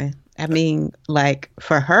not coming. I mean, like,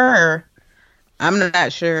 for her, I'm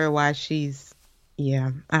not sure why she's,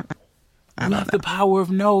 I love the power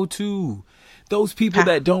of no, too. Those people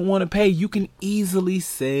that don't want to pay, you can easily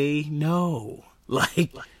say no.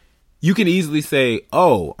 Like, you can easily say,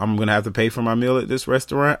 oh, I'm going to have to pay for my meal at this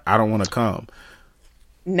restaurant. I don't want to come.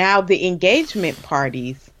 Now, the engagement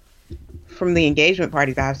parties, from the engagement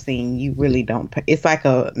parties I've seen, you really don't pay. It's like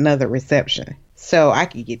another reception. So I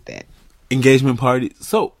could get that. Engagement parties?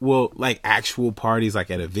 So, well, like actual parties, like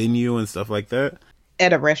at a venue and stuff like that?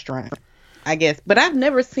 At a restaurant, I guess. But I've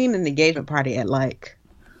never seen an engagement party at like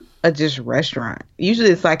a just restaurant. Usually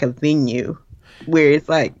it's like a venue where it's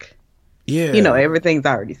like, everything's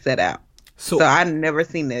already set out. So I've never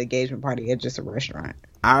seen the engagement party at just a restaurant.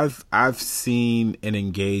 I've seen an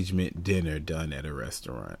engagement dinner done at a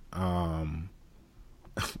restaurant. I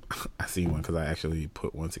seen one because I actually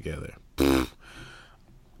put one together.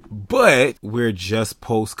 But we're just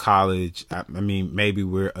post college. I mean, maybe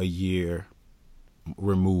we're a year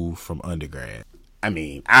removed from undergrad. I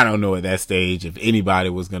mean, I don't know at that stage if anybody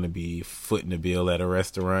was going to be footing the bill at a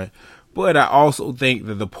restaurant. But I also think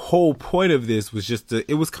that the whole point of this was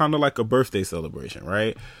it was kind of like a birthday celebration,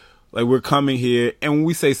 right? Like, we're coming here, and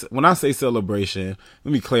when I say celebration,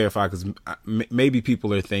 let me clarify, because maybe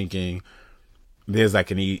people are thinking there's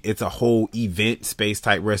like it's a whole event space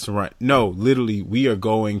type restaurant. No, literally, we are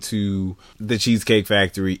going to the Cheesecake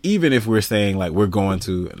Factory. Even if we're saying like we're going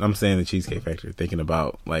to, and I'm saying the Cheesecake Factory, thinking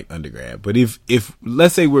about like undergrad. But if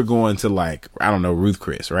let's say we're going to, like, I don't know, Ruth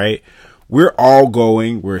Chris, right? We're all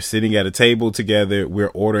going, we're sitting at a table together,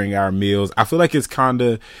 we're ordering our meals. I feel like it's kind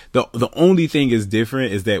of, the only thing is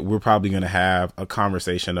different is that we're probably going to have a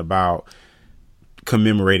conversation about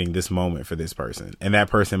commemorating this moment for this person. And that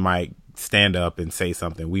person might stand up and say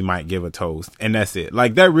something. We might give a toast, and that's it.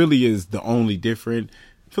 Like, that really is the only different.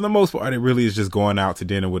 For the most part, it really is just going out to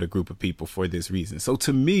dinner with a group of people for this reason. So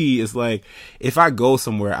to me, it's like, if I go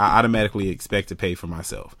somewhere, I automatically expect to pay for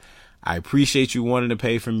myself. I appreciate you wanting to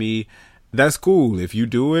pay for me. That's cool. If you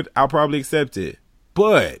do it, I'll probably accept it.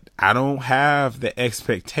 But I don't have the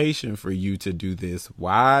expectation for you to do this.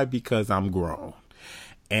 Why? Because I'm grown.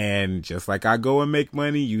 And just like I go and make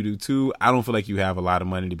money, you do too. I don't feel like you have a lot of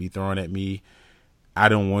money to be thrown at me. I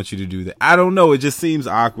don't want you to do that. I don't know. It just seems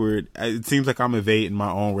awkward. It seems like I'm evading my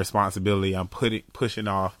own responsibility. I'm pushing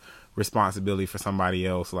off responsibility for somebody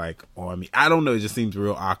else, like, on me. I don't know. It just seems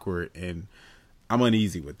real awkward, and I'm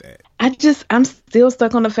uneasy with that. I'm still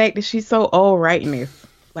stuck on the fact that she's so old writing this.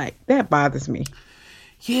 Like, that bothers me.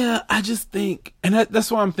 Yeah, I just think, and that's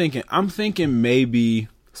what I'm thinking. I'm thinking maybe,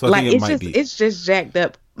 so I like, think it might be. It's just jacked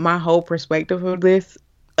up my whole perspective of this,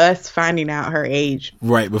 us finding out her age.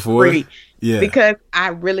 Right before? Yeah. Because I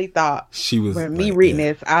really thought, she was, when me reading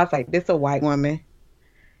this, I was like, this a white woman.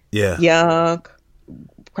 Yeah. Young,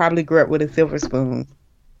 probably grew up with a silver spoon.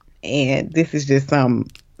 And this is just some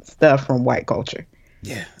stuff from white culture.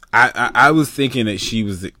 Yeah. I was thinking that she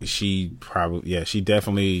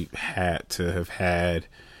definitely had to have had,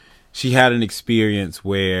 she had an experience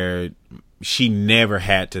where she never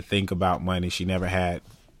had to think about money. She never had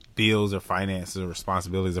bills or finances or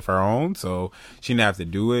responsibilities of her own, so she didn't have to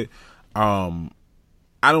do it. I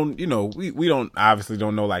don't, we don't obviously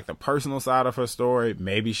don't know like the personal side of her story.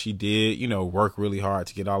 Maybe she did, work really hard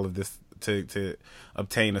to get all of this to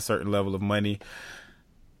obtain a certain level of money.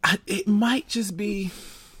 It might just be,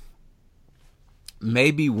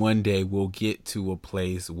 maybe one day we'll get to a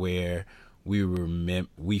place where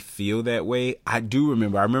we feel that way. I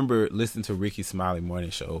remember listening to Ricky Smiley Morning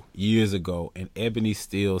Show years ago, and Ebony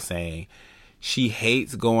Steele saying she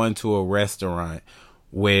hates going to a restaurant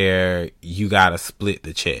where you gotta split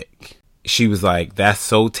the check. She was like, that's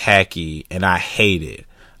so tacky, and I hate it.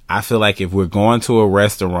 I feel like if we're going to a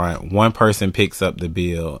restaurant, one person picks up the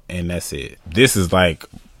bill, and that's it. This is like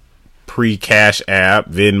pre-Cash App,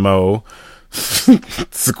 Venmo,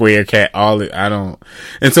 Square Cat, all it.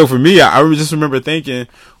 And so for me, I just remember thinking,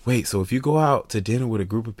 wait, so if you go out to dinner with a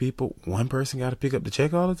group of people, one person got to pick up the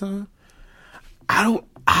check all the time?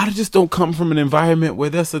 I just don't come from an environment where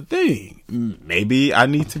that's a thing. Maybe I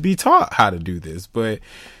need to be taught how to do this. But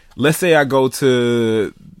let's say I go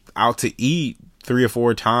out to eat 3 or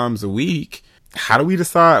 4 times a week, how do we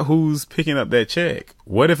decide who's picking up that check?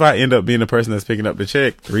 What if I end up being the person that's picking up the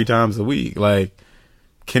check 3 times a week? Like,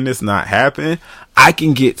 can this not happen? I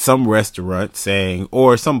can get some restaurants saying,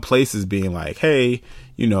 or some places being like, hey,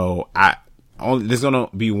 you know, there's going to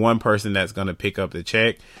be one person that's going to pick up the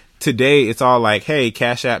check. Today, it's all like, hey,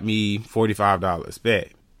 cash at me $45.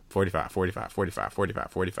 Bet. 45.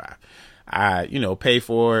 I, you know, pay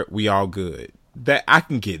for it. We all good. That I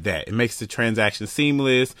can get that. It makes the transaction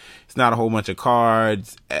seamless. It's not a whole bunch of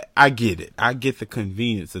cards. I get it. I get the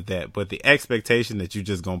convenience of that. But the expectation that you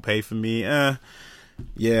just gonna pay for me,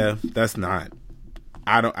 yeah, that's not.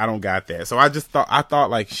 I don't got that. So I thought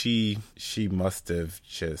like she must have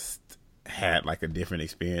just had like a different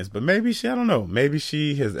experience. But maybe I don't know. Maybe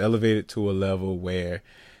she has elevated to a level where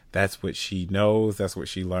that's what she knows, that's what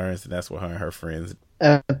she learns, and that's what her and her friends.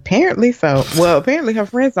 Apparently so. Well, apparently her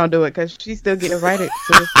friends don't do it because she still get invited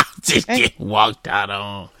to. Just get walked out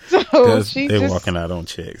on. So they're walking out on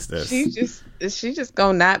chicks. She just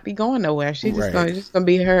gonna not be going nowhere. She just gonna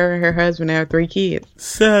be her husband and her 3 kids.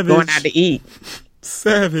 Savage. Going out to eat.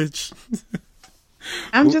 Savage.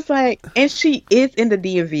 I'm just like, and she is in the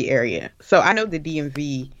DMV area, so I know the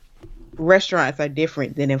DMV restaurants are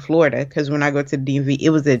different than in Florida, because when I go to the DMV, it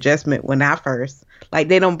was an adjustment when I first, like,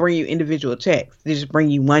 they don't bring you individual checks. They just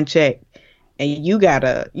bring you one check, and you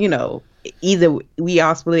gotta, you know, either we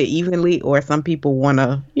all split evenly, or some people want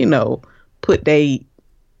to, you know, put they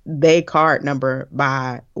card number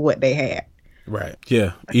by what they had. Right.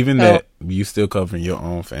 Yeah. Even that, you still covering your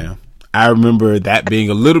own, fam. I remember that being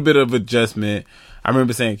a little bit of adjustment. I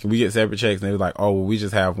remember saying, can we get separate checks? And they were like, oh, well, we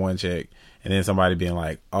just have one check. And then somebody being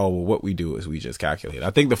like, oh, well, what we do is we just calculate.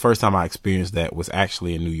 I think the first time I experienced that was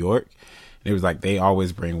actually in New York. And it was like, they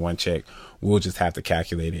always bring one check. We'll just have to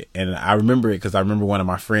calculate it. And I remember it because I remember one of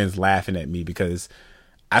my friends laughing at me because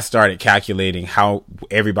I started calculating how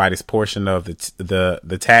everybody's portion of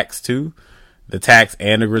the tax too, the tax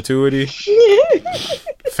and the gratuity.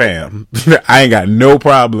 Fam, I ain't got no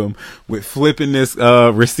problem with flipping this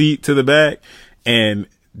receipt to the back and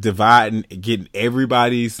dividing, getting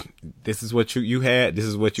everybody's. This is what you had. This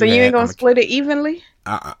is what you had. So you ain't gonna split it evenly?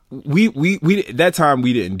 We that time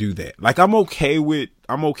we didn't do that. Like, I'm okay with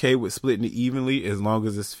splitting it evenly as long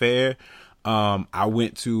as it's fair. I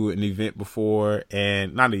went to an event before,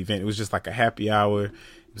 and not an event. It was just like a happy hour.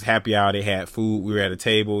 It was happy hour. They had food. We were at a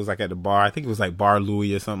table. It was like at the bar. I think it was like Bar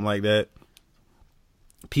Louie or something like that.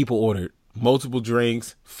 People ordered multiple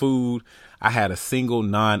drinks, food. I had a single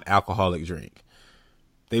non-alcoholic drink.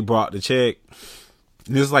 They brought the check.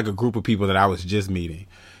 And this is like a group of people that I was just meeting.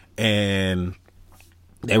 And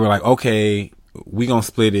they were like, okay, we gonna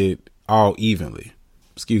split it all evenly.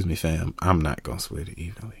 Excuse me, fam. I'm not gonna split it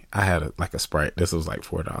evenly. I had a Sprite. This was like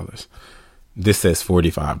 $4. This says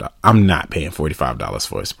 $45. I'm not paying $45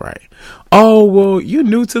 for a Sprite. Oh, well, you're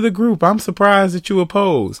new to the group. I'm surprised that you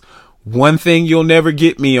oppose. One thing you'll never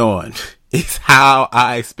get me on is how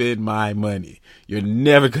I spend my money. You're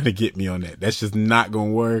never going to get me on that. That's just not going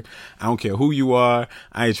to work. I don't care who you are.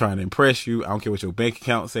 I ain't trying to impress you. I don't care what your bank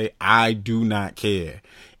account say. I do not care.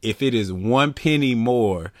 If it is 1 penny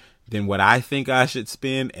more than what I think I should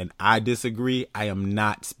spend and I disagree, I am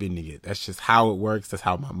not spending it. That's just how it works. That's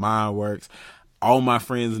how my mind works. All my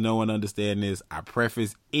friends know and understand this. I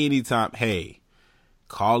preface anytime, hey,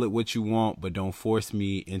 call it what you want, but don't force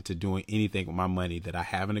me into doing anything with my money that I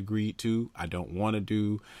haven't agreed to, I don't want to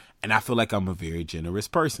do. And I feel like I'm a very generous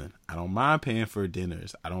person. I don't mind paying for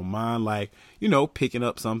dinners. I don't mind, like, you know, picking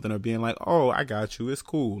up something or being like, oh, I got you. It's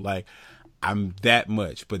cool. Like, I'm that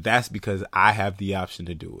much. But that's because I have the option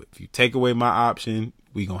to do it. If you take away my option,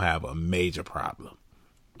 we going to have a major problem.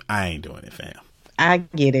 I ain't doing it, fam. I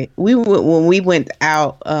get it. When we went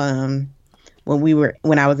out, when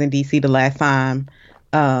I was in DC the last time,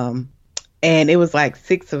 and it was like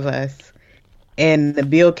 6 of us, and the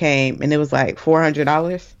bill came, and it was like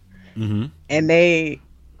 $400. Mm-hmm. And they,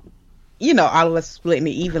 you know, all of us splitting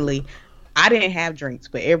it evenly. I didn't have drinks,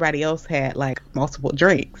 but everybody else had like multiple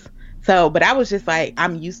drinks. So, but I was just like,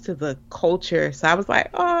 I'm used to the culture, so I was like,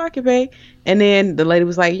 oh, I can pay. And then the lady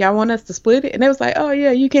was like, y'all want us to split it? And they was like, oh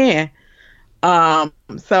yeah, you can.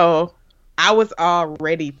 So I was all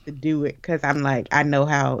ready to do it because I'm like, I know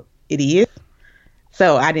how it is.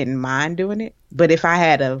 So I didn't mind doing it. But if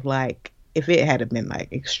it had been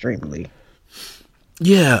like extremely.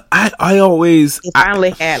 Yeah, I always. If I only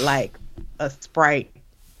had like a Sprite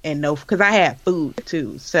and because I had food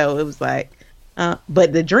too. So it was like,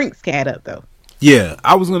 but the drinks can add up though. Yeah,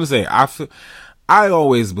 I was going to say, I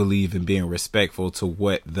always believe in being respectful to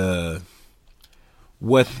what the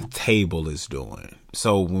table is doing.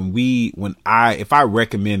 So if I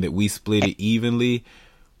recommend that we split it evenly,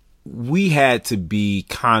 we had to be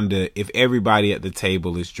kinda, if everybody at the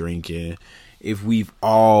table is drinking, if we've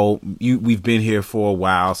been here for a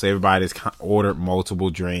while, so everybody's ordered multiple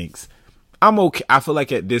drinks, I'm okay. I feel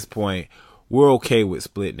like at this point, we're okay with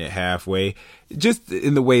splitting it halfway. Just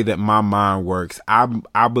in the way that my mind works,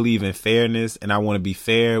 I believe in fairness, and I want to be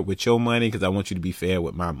fair with your money because I want you to be fair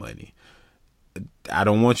with my money. I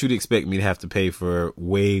don't want you to expect me to have to pay for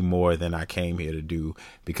way more than I came here to do,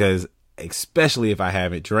 because especially if I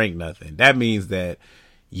haven't drank nothing, that means that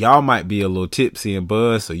y'all might be a little tipsy and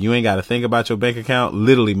buzzed, so you ain't got to think about your bank account.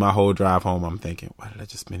 Literally, my whole drive home, I'm thinking, why did I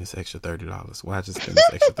just spend this extra $30? Why did I just spend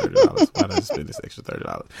this extra $30? Why did I just spend this extra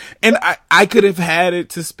 $30? And I could have had it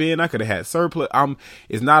to spend. I could have had surplus.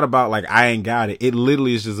 It's not about like I ain't got it. It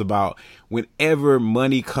literally is just about whenever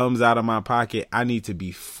money comes out of my pocket, I need to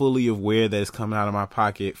be fully aware that it's coming out of my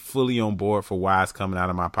pocket, fully on board for why it's coming out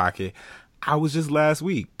of my pocket. I was just last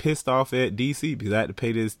week pissed off at DC because I had to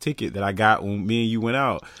pay this ticket that I got when me and you went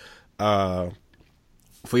out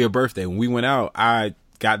for your birthday. When we went out, I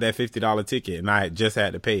got that $50 ticket and I just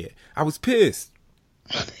had to pay it. I was pissed.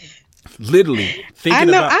 Literally thinking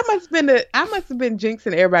about. I must have been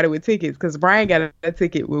jinxing everybody with tickets because Brian got a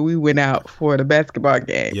ticket when we went out for the basketball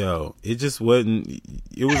game. Yo, it just wasn't.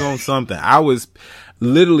 It was on something. I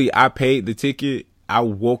paid the ticket. I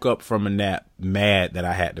woke up from a nap mad that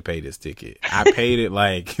I had to pay this ticket. I paid it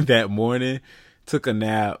like that morning, took a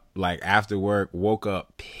nap like after work, woke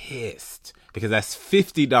up pissed because that's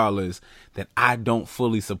 $50 that I don't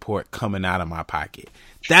fully support coming out of my pocket.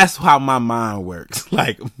 That's how my mind works.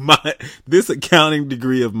 Like this accounting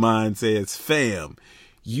degree of mine says, fam,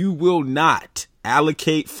 you will not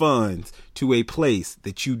allocate funds to a place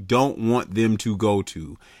that you don't want them to go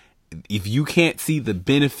to. If you can't see the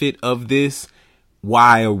benefit of this,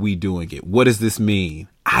 why are we doing it? What does this mean?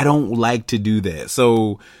 I don't like to do that.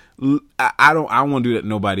 So I want to do that to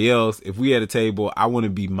nobody else. If we at a table, I want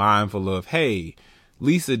to be mindful of, hey,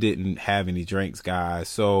 Lisa didn't have any drinks, guys.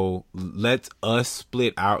 So let's us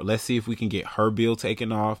split out. Let's see if we can get her bill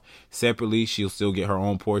taken off separately. She'll still get her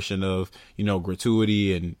own portion of,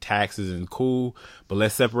 gratuity and taxes and cool. But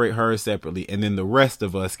let's separate her separately. And then the rest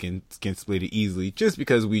of us can split it easily. Just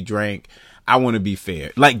because we drank, I want to be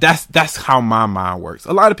fair. Like that's how my mind works.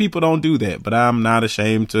 A lot of people don't do that, but I'm not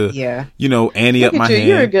ashamed to, ante up my hand.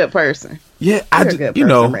 You're a good person. Yeah,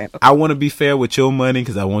 I want to be fair with your money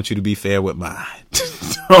because I want you to be fair with mine.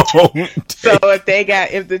 So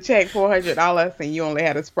if the check $400 and you only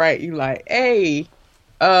had a Sprite, you like, hey,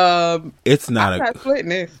 it's not I'm not splitting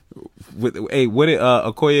this. Hey, what did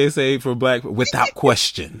Okoye say for black? Without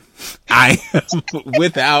question, I am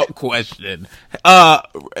without question.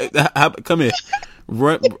 Come here,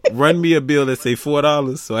 run me a bill that say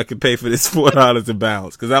 $4 so I can pay for this $4 in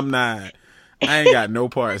bounce because I ain't got no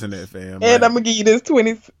parts in that, fam. And I'm gonna give you this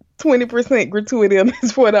 20% gratuity on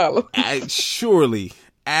this $4. Surely,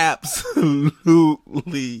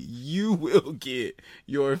 absolutely, you will get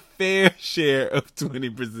your fair share of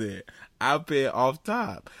 20%. I'll pay it off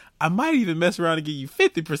top. I might even mess around and give you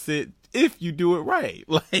 50% if you do it right.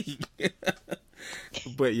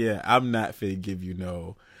 But yeah, I'm not finna give you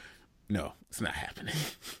no, it's not happening.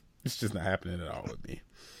 It's just not happening at all with me.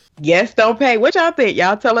 Yes, don't pay. What y'all think?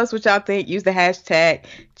 Y'all tell us what y'all think. Use the hashtag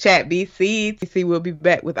ChatBC. We'll be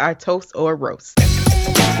back with our toast or roast.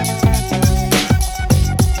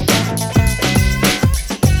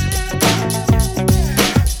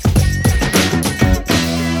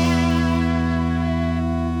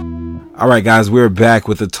 All right, guys, we're back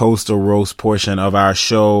with the toast or roast portion of our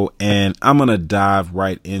show, and I'm going to dive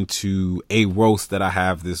right into a roast that I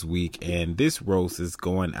have this week. And this roast is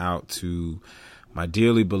going out to my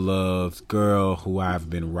dearly beloved girl who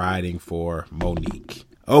I've been riding for, Monique.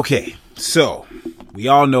 Okay, so we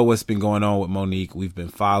all know what's been going on with Monique. We've been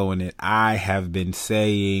following it. I have been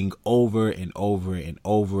saying over and over and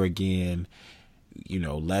over again,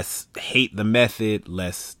 let's hate the method.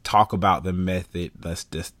 Let's talk about the method. Let's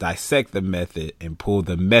just dissect the method and pull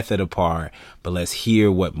the method apart. But let's hear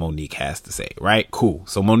what Monique has to say, right? Cool.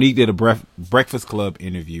 So Monique did a Breakfast Club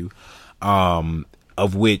interview,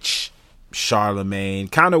 of which Charlemagne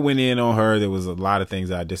kind of went in on her. There was a lot of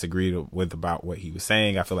things I disagreed with about what he was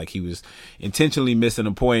saying. I feel like he was intentionally missing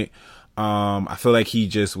a point. I feel like he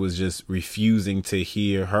was refusing to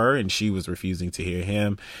hear her and she was refusing to hear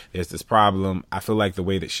him. There's this problem. I feel like the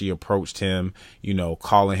way that she approached him,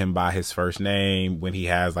 calling him by his first name when he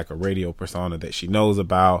has like a radio persona that she knows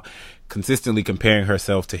about, consistently comparing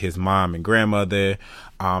herself to his mom and grandmother.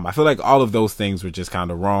 I feel like all of those things were just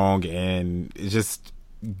kind of wrong, and it's just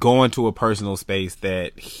going to a personal space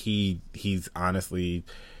that he's honestly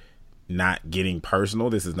not getting personal.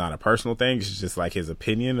 This is not a personal thing. It's just like his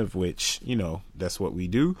opinion, of which, you know, that's what we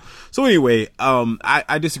do. So anyway,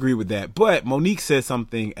 I disagree with that. But Monique said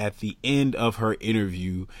something at the end of her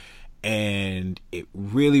interview, and it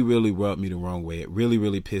really, really rubbed me the wrong way. It really,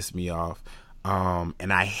 really pissed me off.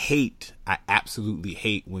 And I absolutely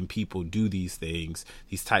hate when people do these things,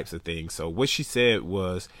 these types of things. So what she said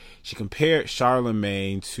was, she compared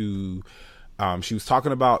Charlemagne to, she was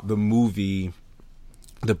talking about the movie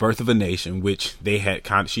The Birth of a Nation, which she had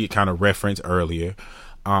kind of referenced earlier.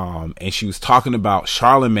 And she was talking about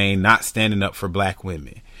Charlemagne not standing up for black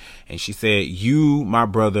women. And she said, you, my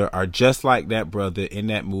brother, are just like that brother in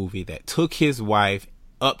that movie that took his wife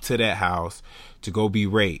up to that house to go be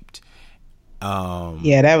raped.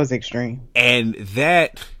 Yeah, that was extreme. And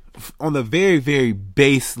that, on the very, very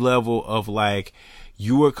base level of like,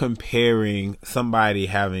 you are comparing somebody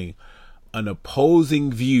having an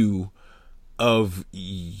opposing view of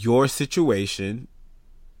your situation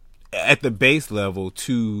at the base level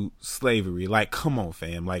to slavery. Like, come on,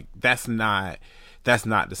 fam. Like, that's not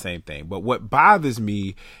the same thing. But what bothers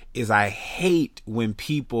me is I hate when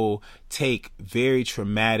people take very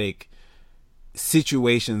traumatic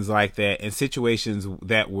situations like that, and situations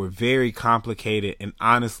that were very complicated, and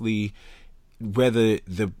honestly, whether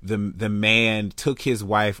the man took his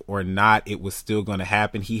wife or not, it was still going to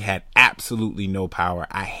happen. He had absolutely no power.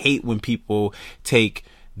 I hate when people take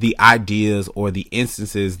the ideas or the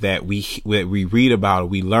instances that we read about or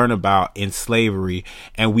we learn about in slavery,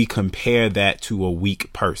 and we compare that to a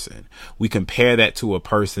weak person. We compare that to a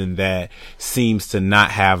person that seems to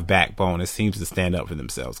not have backbone and seems to stand up for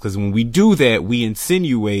themselves. Because when we do that, we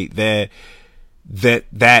insinuate that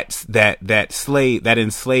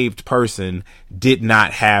enslaved person did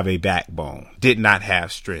not have a backbone, did not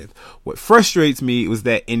have strength. What frustrates me was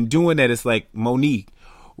that in doing that, it's like, Monique,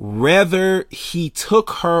 whether he took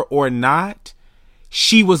her or not,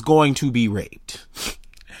 she was going to be raped.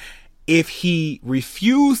 If he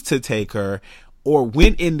refused to take her or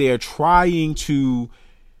went in there trying to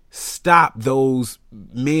stop those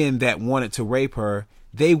men that wanted to rape her,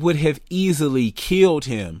 they would have easily killed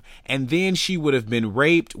him. And then she would have been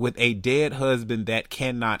raped with a dead husband that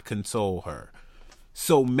cannot console her.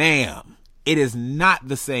 So, ma'am, it is not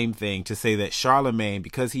the same thing to say that Charlemagne,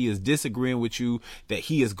 because he is disagreeing with you, that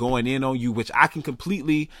he is going in on you, which I can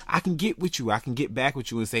get with you. I can get back with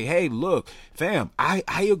you and say, hey, look, fam, I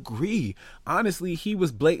agree. Honestly, he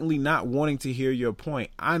was blatantly not wanting to hear your point.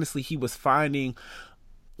 Honestly, he was finding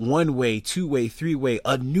one way, two way, three way,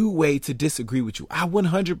 a new way to disagree with you. I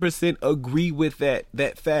 100% agree with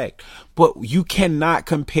that fact. But you cannot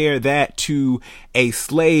compare that to a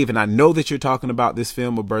slave. And I know that you're talking about this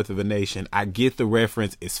film, A Birth of a Nation. I get the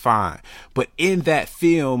reference. It's fine. But in that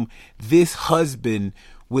film, this husband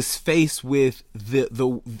was faced with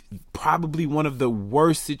the probably one of the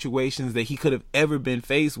worst situations that he could have ever been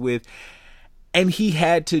faced with. And he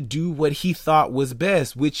had to do what he thought was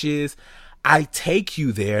best, which is, I take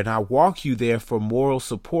you there and I walk you there for moral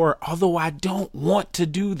support, although I don't want to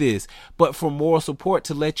do this, but for moral support,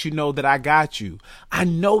 to let you know that I got you. I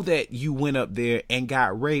know that you went up there and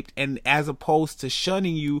got raped, and as opposed to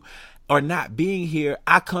shunning you or not being here,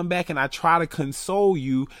 I come back and I try to console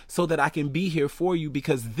you so that I can be here for you,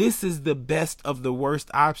 because this is the best of the worst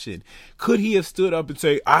option. Could he have stood up and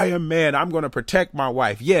say, I am man, I'm going to protect my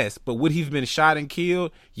wife? Yes. But would he have been shot and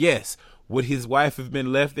killed? Yes. Would his wife have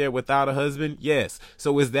been left there without a husband? Yes.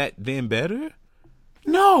 So is that then better?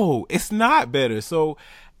 No, it's not better. So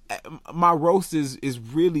my roast is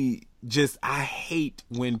really just, I hate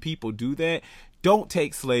when people do that. Don't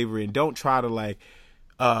take slavery and don't try to like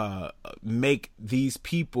make these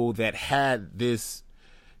people that had this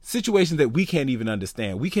situation that we can't even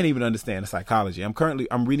understand. We can't even understand the psychology.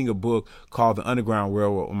 I'm reading a book called The Underground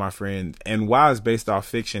Railroad with my friend, and while it's based off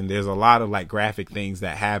fiction, there's a lot of like graphic things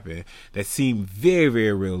that happen that seem very,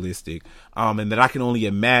 very realistic, and that I can only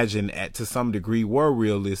imagine to some degree were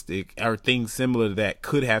realistic, or things similar to that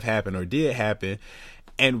could have happened or did happen.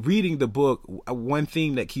 And reading the book, one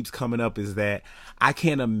thing that keeps coming up is that I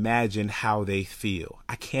can't imagine how they feel.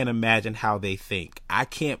 I can't imagine how they think. I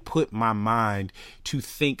can't put my mind to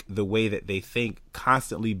think the way that they think,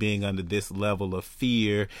 constantly being under this level of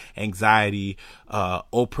fear, anxiety,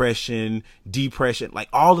 oppression, depression, like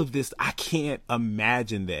all of this. I can't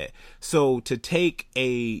imagine that. So to take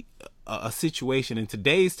a situation in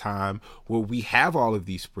today's time where we have all of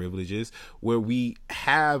these privileges, where we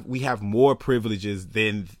have more privileges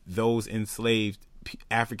than those enslaved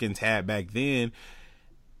Africans had back then,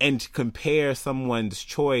 and to compare someone's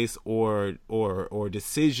choice or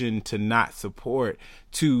decision to not support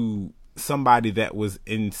to somebody that was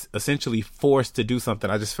essentially forced to do something.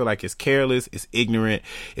 I just feel like it's careless, it's ignorant,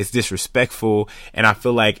 it's disrespectful, and I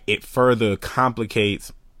feel like it further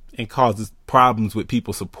complicates and causes problems with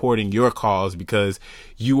people supporting your cause, because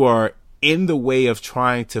you are in the way of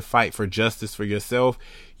trying to fight for justice for yourself.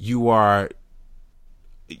 You are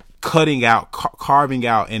cutting out, carving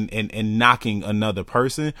out, and knocking another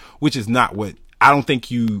person, which is not what I don't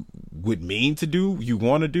think you would mean to do, you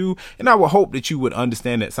want to do. And I would hope that you would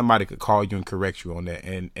understand that somebody could call you and correct you on that,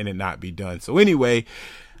 and it not be done. So anyway,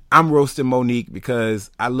 I'm roasting Monique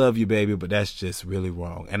because I love you, baby, but that's just really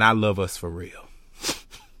wrong. And I love us for real.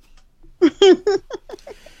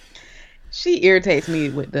 She irritates me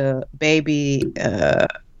with the baby,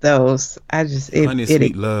 those. Honey,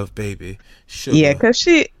 sweet love, baby. Sugar. Yeah,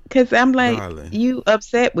 because I'm like, darling, you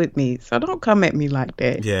upset with me, so don't come at me like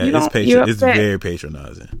that. Yeah, it's very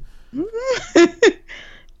patronizing.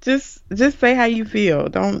 just say how you feel.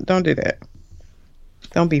 Don't do that.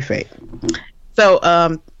 Don't be fake. So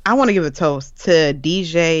I want to give a toast to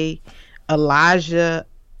DJ Elijah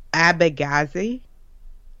Abagazi,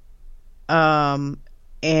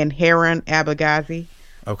 and Heron Abagazi.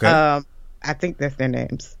 Okay. I think that's their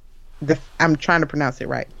names. I'm trying to pronounce it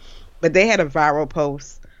right. But they had a viral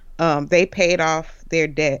post. They paid off their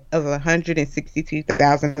debt of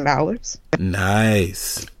 $162,000.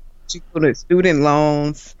 Nice. Included student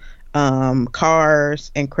loans,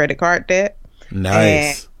 cars, and credit card debt.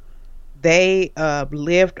 Nice. And they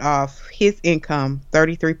lived off his income,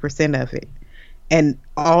 33% of it, and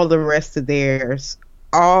all the rest of theirs.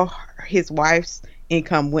 All his wife's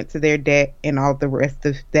income went to their debt, and all the rest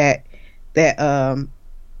of that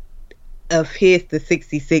of his, the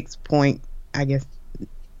 66 point, I guess,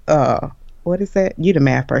 what is that? You the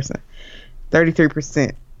math person.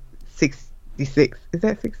 33%, 66. Is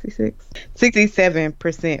that 66?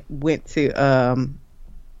 67% went to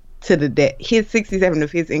the debt. His 67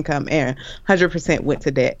 of his income, and 100% went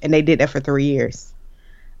to debt, and they did that for 3 years.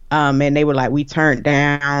 And they were like, we turned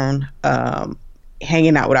down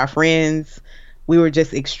hanging out with our friends. We were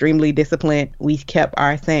just extremely disciplined. We kept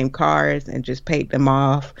our same cars and just paid them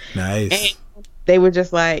off. Nice. And they were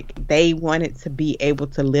just like, they wanted to be able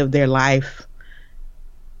to live their life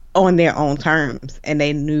on their own terms, and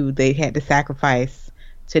they knew they had to sacrifice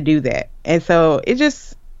to do that. And so it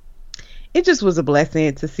just was a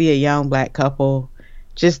blessing to see a young Black couple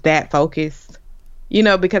just that focused,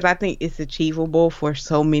 because I think it's achievable for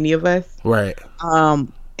so many of us. Right.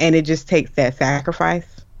 And it just takes that sacrifice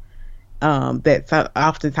that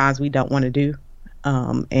oftentimes we don't want to do.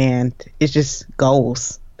 And it's just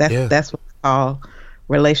goals. That's what we call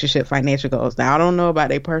relationship financial goals. Now, I don't know about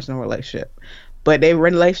their personal relationship, but their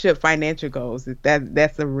relationship financial goals,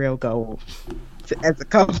 that's a real goal as a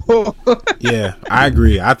couple. Yeah, I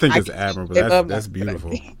agree. I think it's admirable. That's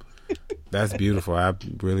beautiful. That's beautiful. I've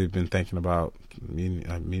really been thinking about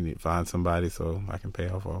me find somebody so I can pay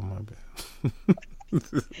off all my bills.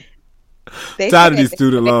 Tired of these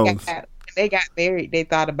student loans. They got married. They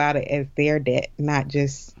thought about it as their debt, not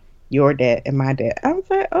just your debt and my debt. I was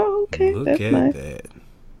like, oh, okay, Look that's at nice. that.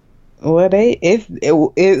 Well,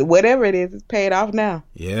 whatever it is, it's paid off now.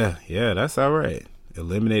 Yeah, that's all right.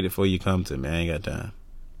 Eliminate it before you come to me. I ain't got time.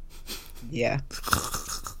 Yeah.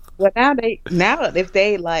 Well, now if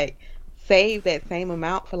they like save that same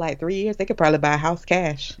amount for like 3 years, they could probably buy a house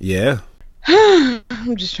cash. Yeah.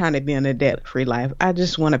 I'm just trying to be in a debt-free life. I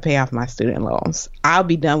just want to pay off my student loans. I'll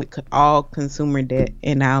be done with all consumer debt,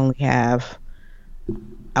 and I won't have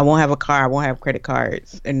a car. I won't have credit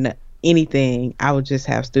cards and anything. I will just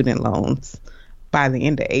have student loans by the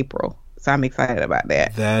end of April. So I'm excited about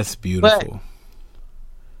that. That's beautiful.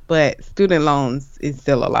 But student loans is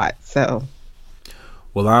still a lot. So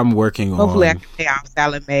well, I'm working hopefully I can pay off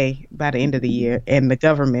Sallie Mae by the end of the year, and the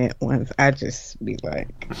government ones, I just be like,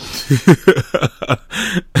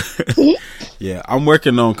 yeah, I'm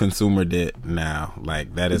working on consumer debt now.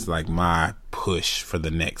 Like that is like my push for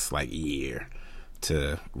the next like year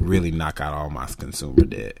to really knock out all my consumer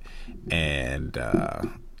debt, and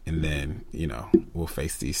then we'll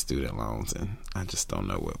face these student loans, and I just don't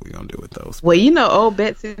know what we're gonna do with those. Well, old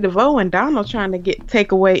Betsy DeVoe and Donald trying to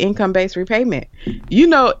take away income-based repayment.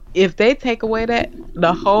 If they take away that,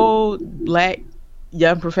 the whole Black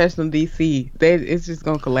young professional DC, it's just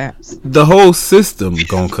gonna collapse. The whole system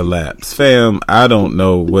gonna collapse, fam. I don't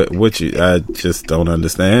know what you. I just don't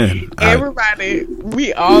understand. Everybody,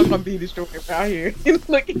 we all gonna be destroyed out here. It's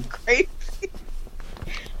looking crazy.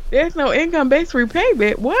 There's no income-based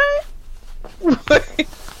repayment. What?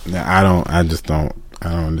 I don't understand.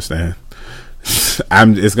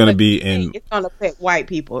 It's gonna be in. It's gonna affect white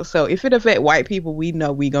people. So if it affect white people, we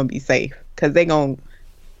know we gonna be safe because they gonna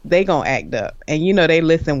they gonna act up. And you know they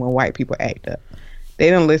listen when white people act up. They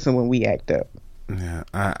don't listen when we act up. Yeah,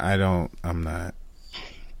 I'm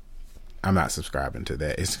not subscribing to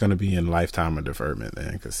that. It's gonna be in lifetime of deferment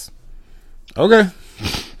then, because okay.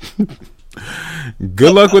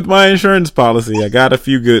 Good luck with my insurance policy. I got a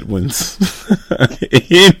few good ones.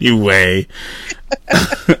 Anyway.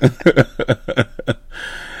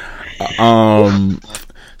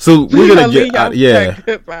 So we're gonna get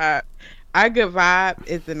good vibe. Our good vibe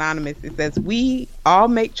is anonymous. It says we all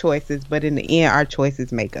make choices, but in the end our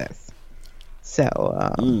choices make us.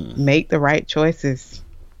 So make the right choices,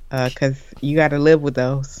 because you got to live with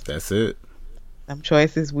those. That's it. Some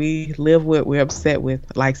choices we live with, we're upset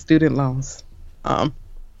with, like student loans. I'm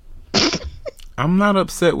not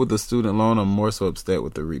upset with the student loan. I'm more so upset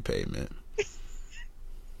with the repayment.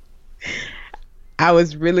 I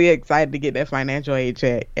was really excited to get that financial aid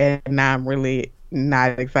check, and now I'm really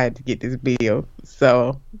not excited to get this bill.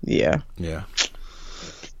 So yeah.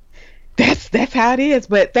 That's how it is.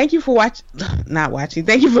 But thank you for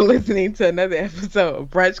thank you for listening to another episode of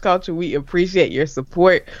Brunch Culture. We appreciate your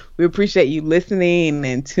support. We appreciate you listening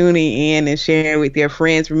and tuning in and sharing with your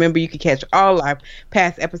friends. Remember, you can catch all our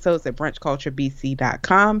past episodes at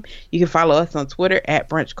brunchculturebc.com. You can follow us on Twitter at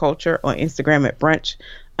Brunch Culture, on Instagram at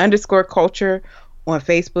Brunch_Culture, on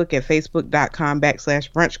Facebook at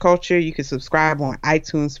facebook.com/Brunch Culture. You can subscribe on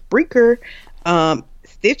iTunes, Spreaker,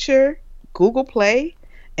 Stitcher, Google Play,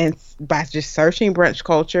 and by just searching Brunch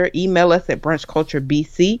Culture. Email us at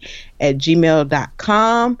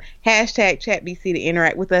brunchculturebc@gmail.com. #ChatBC to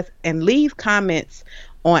interact with us, and leave comments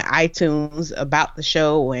on iTunes about the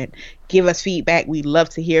show and give us feedback. We love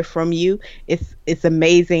to hear from you. It's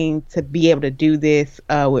amazing to be able to do this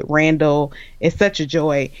with Randall. It's such a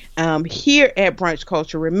joy. Here at Brunch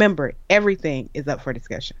Culture, remember, everything is up for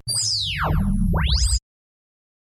discussion.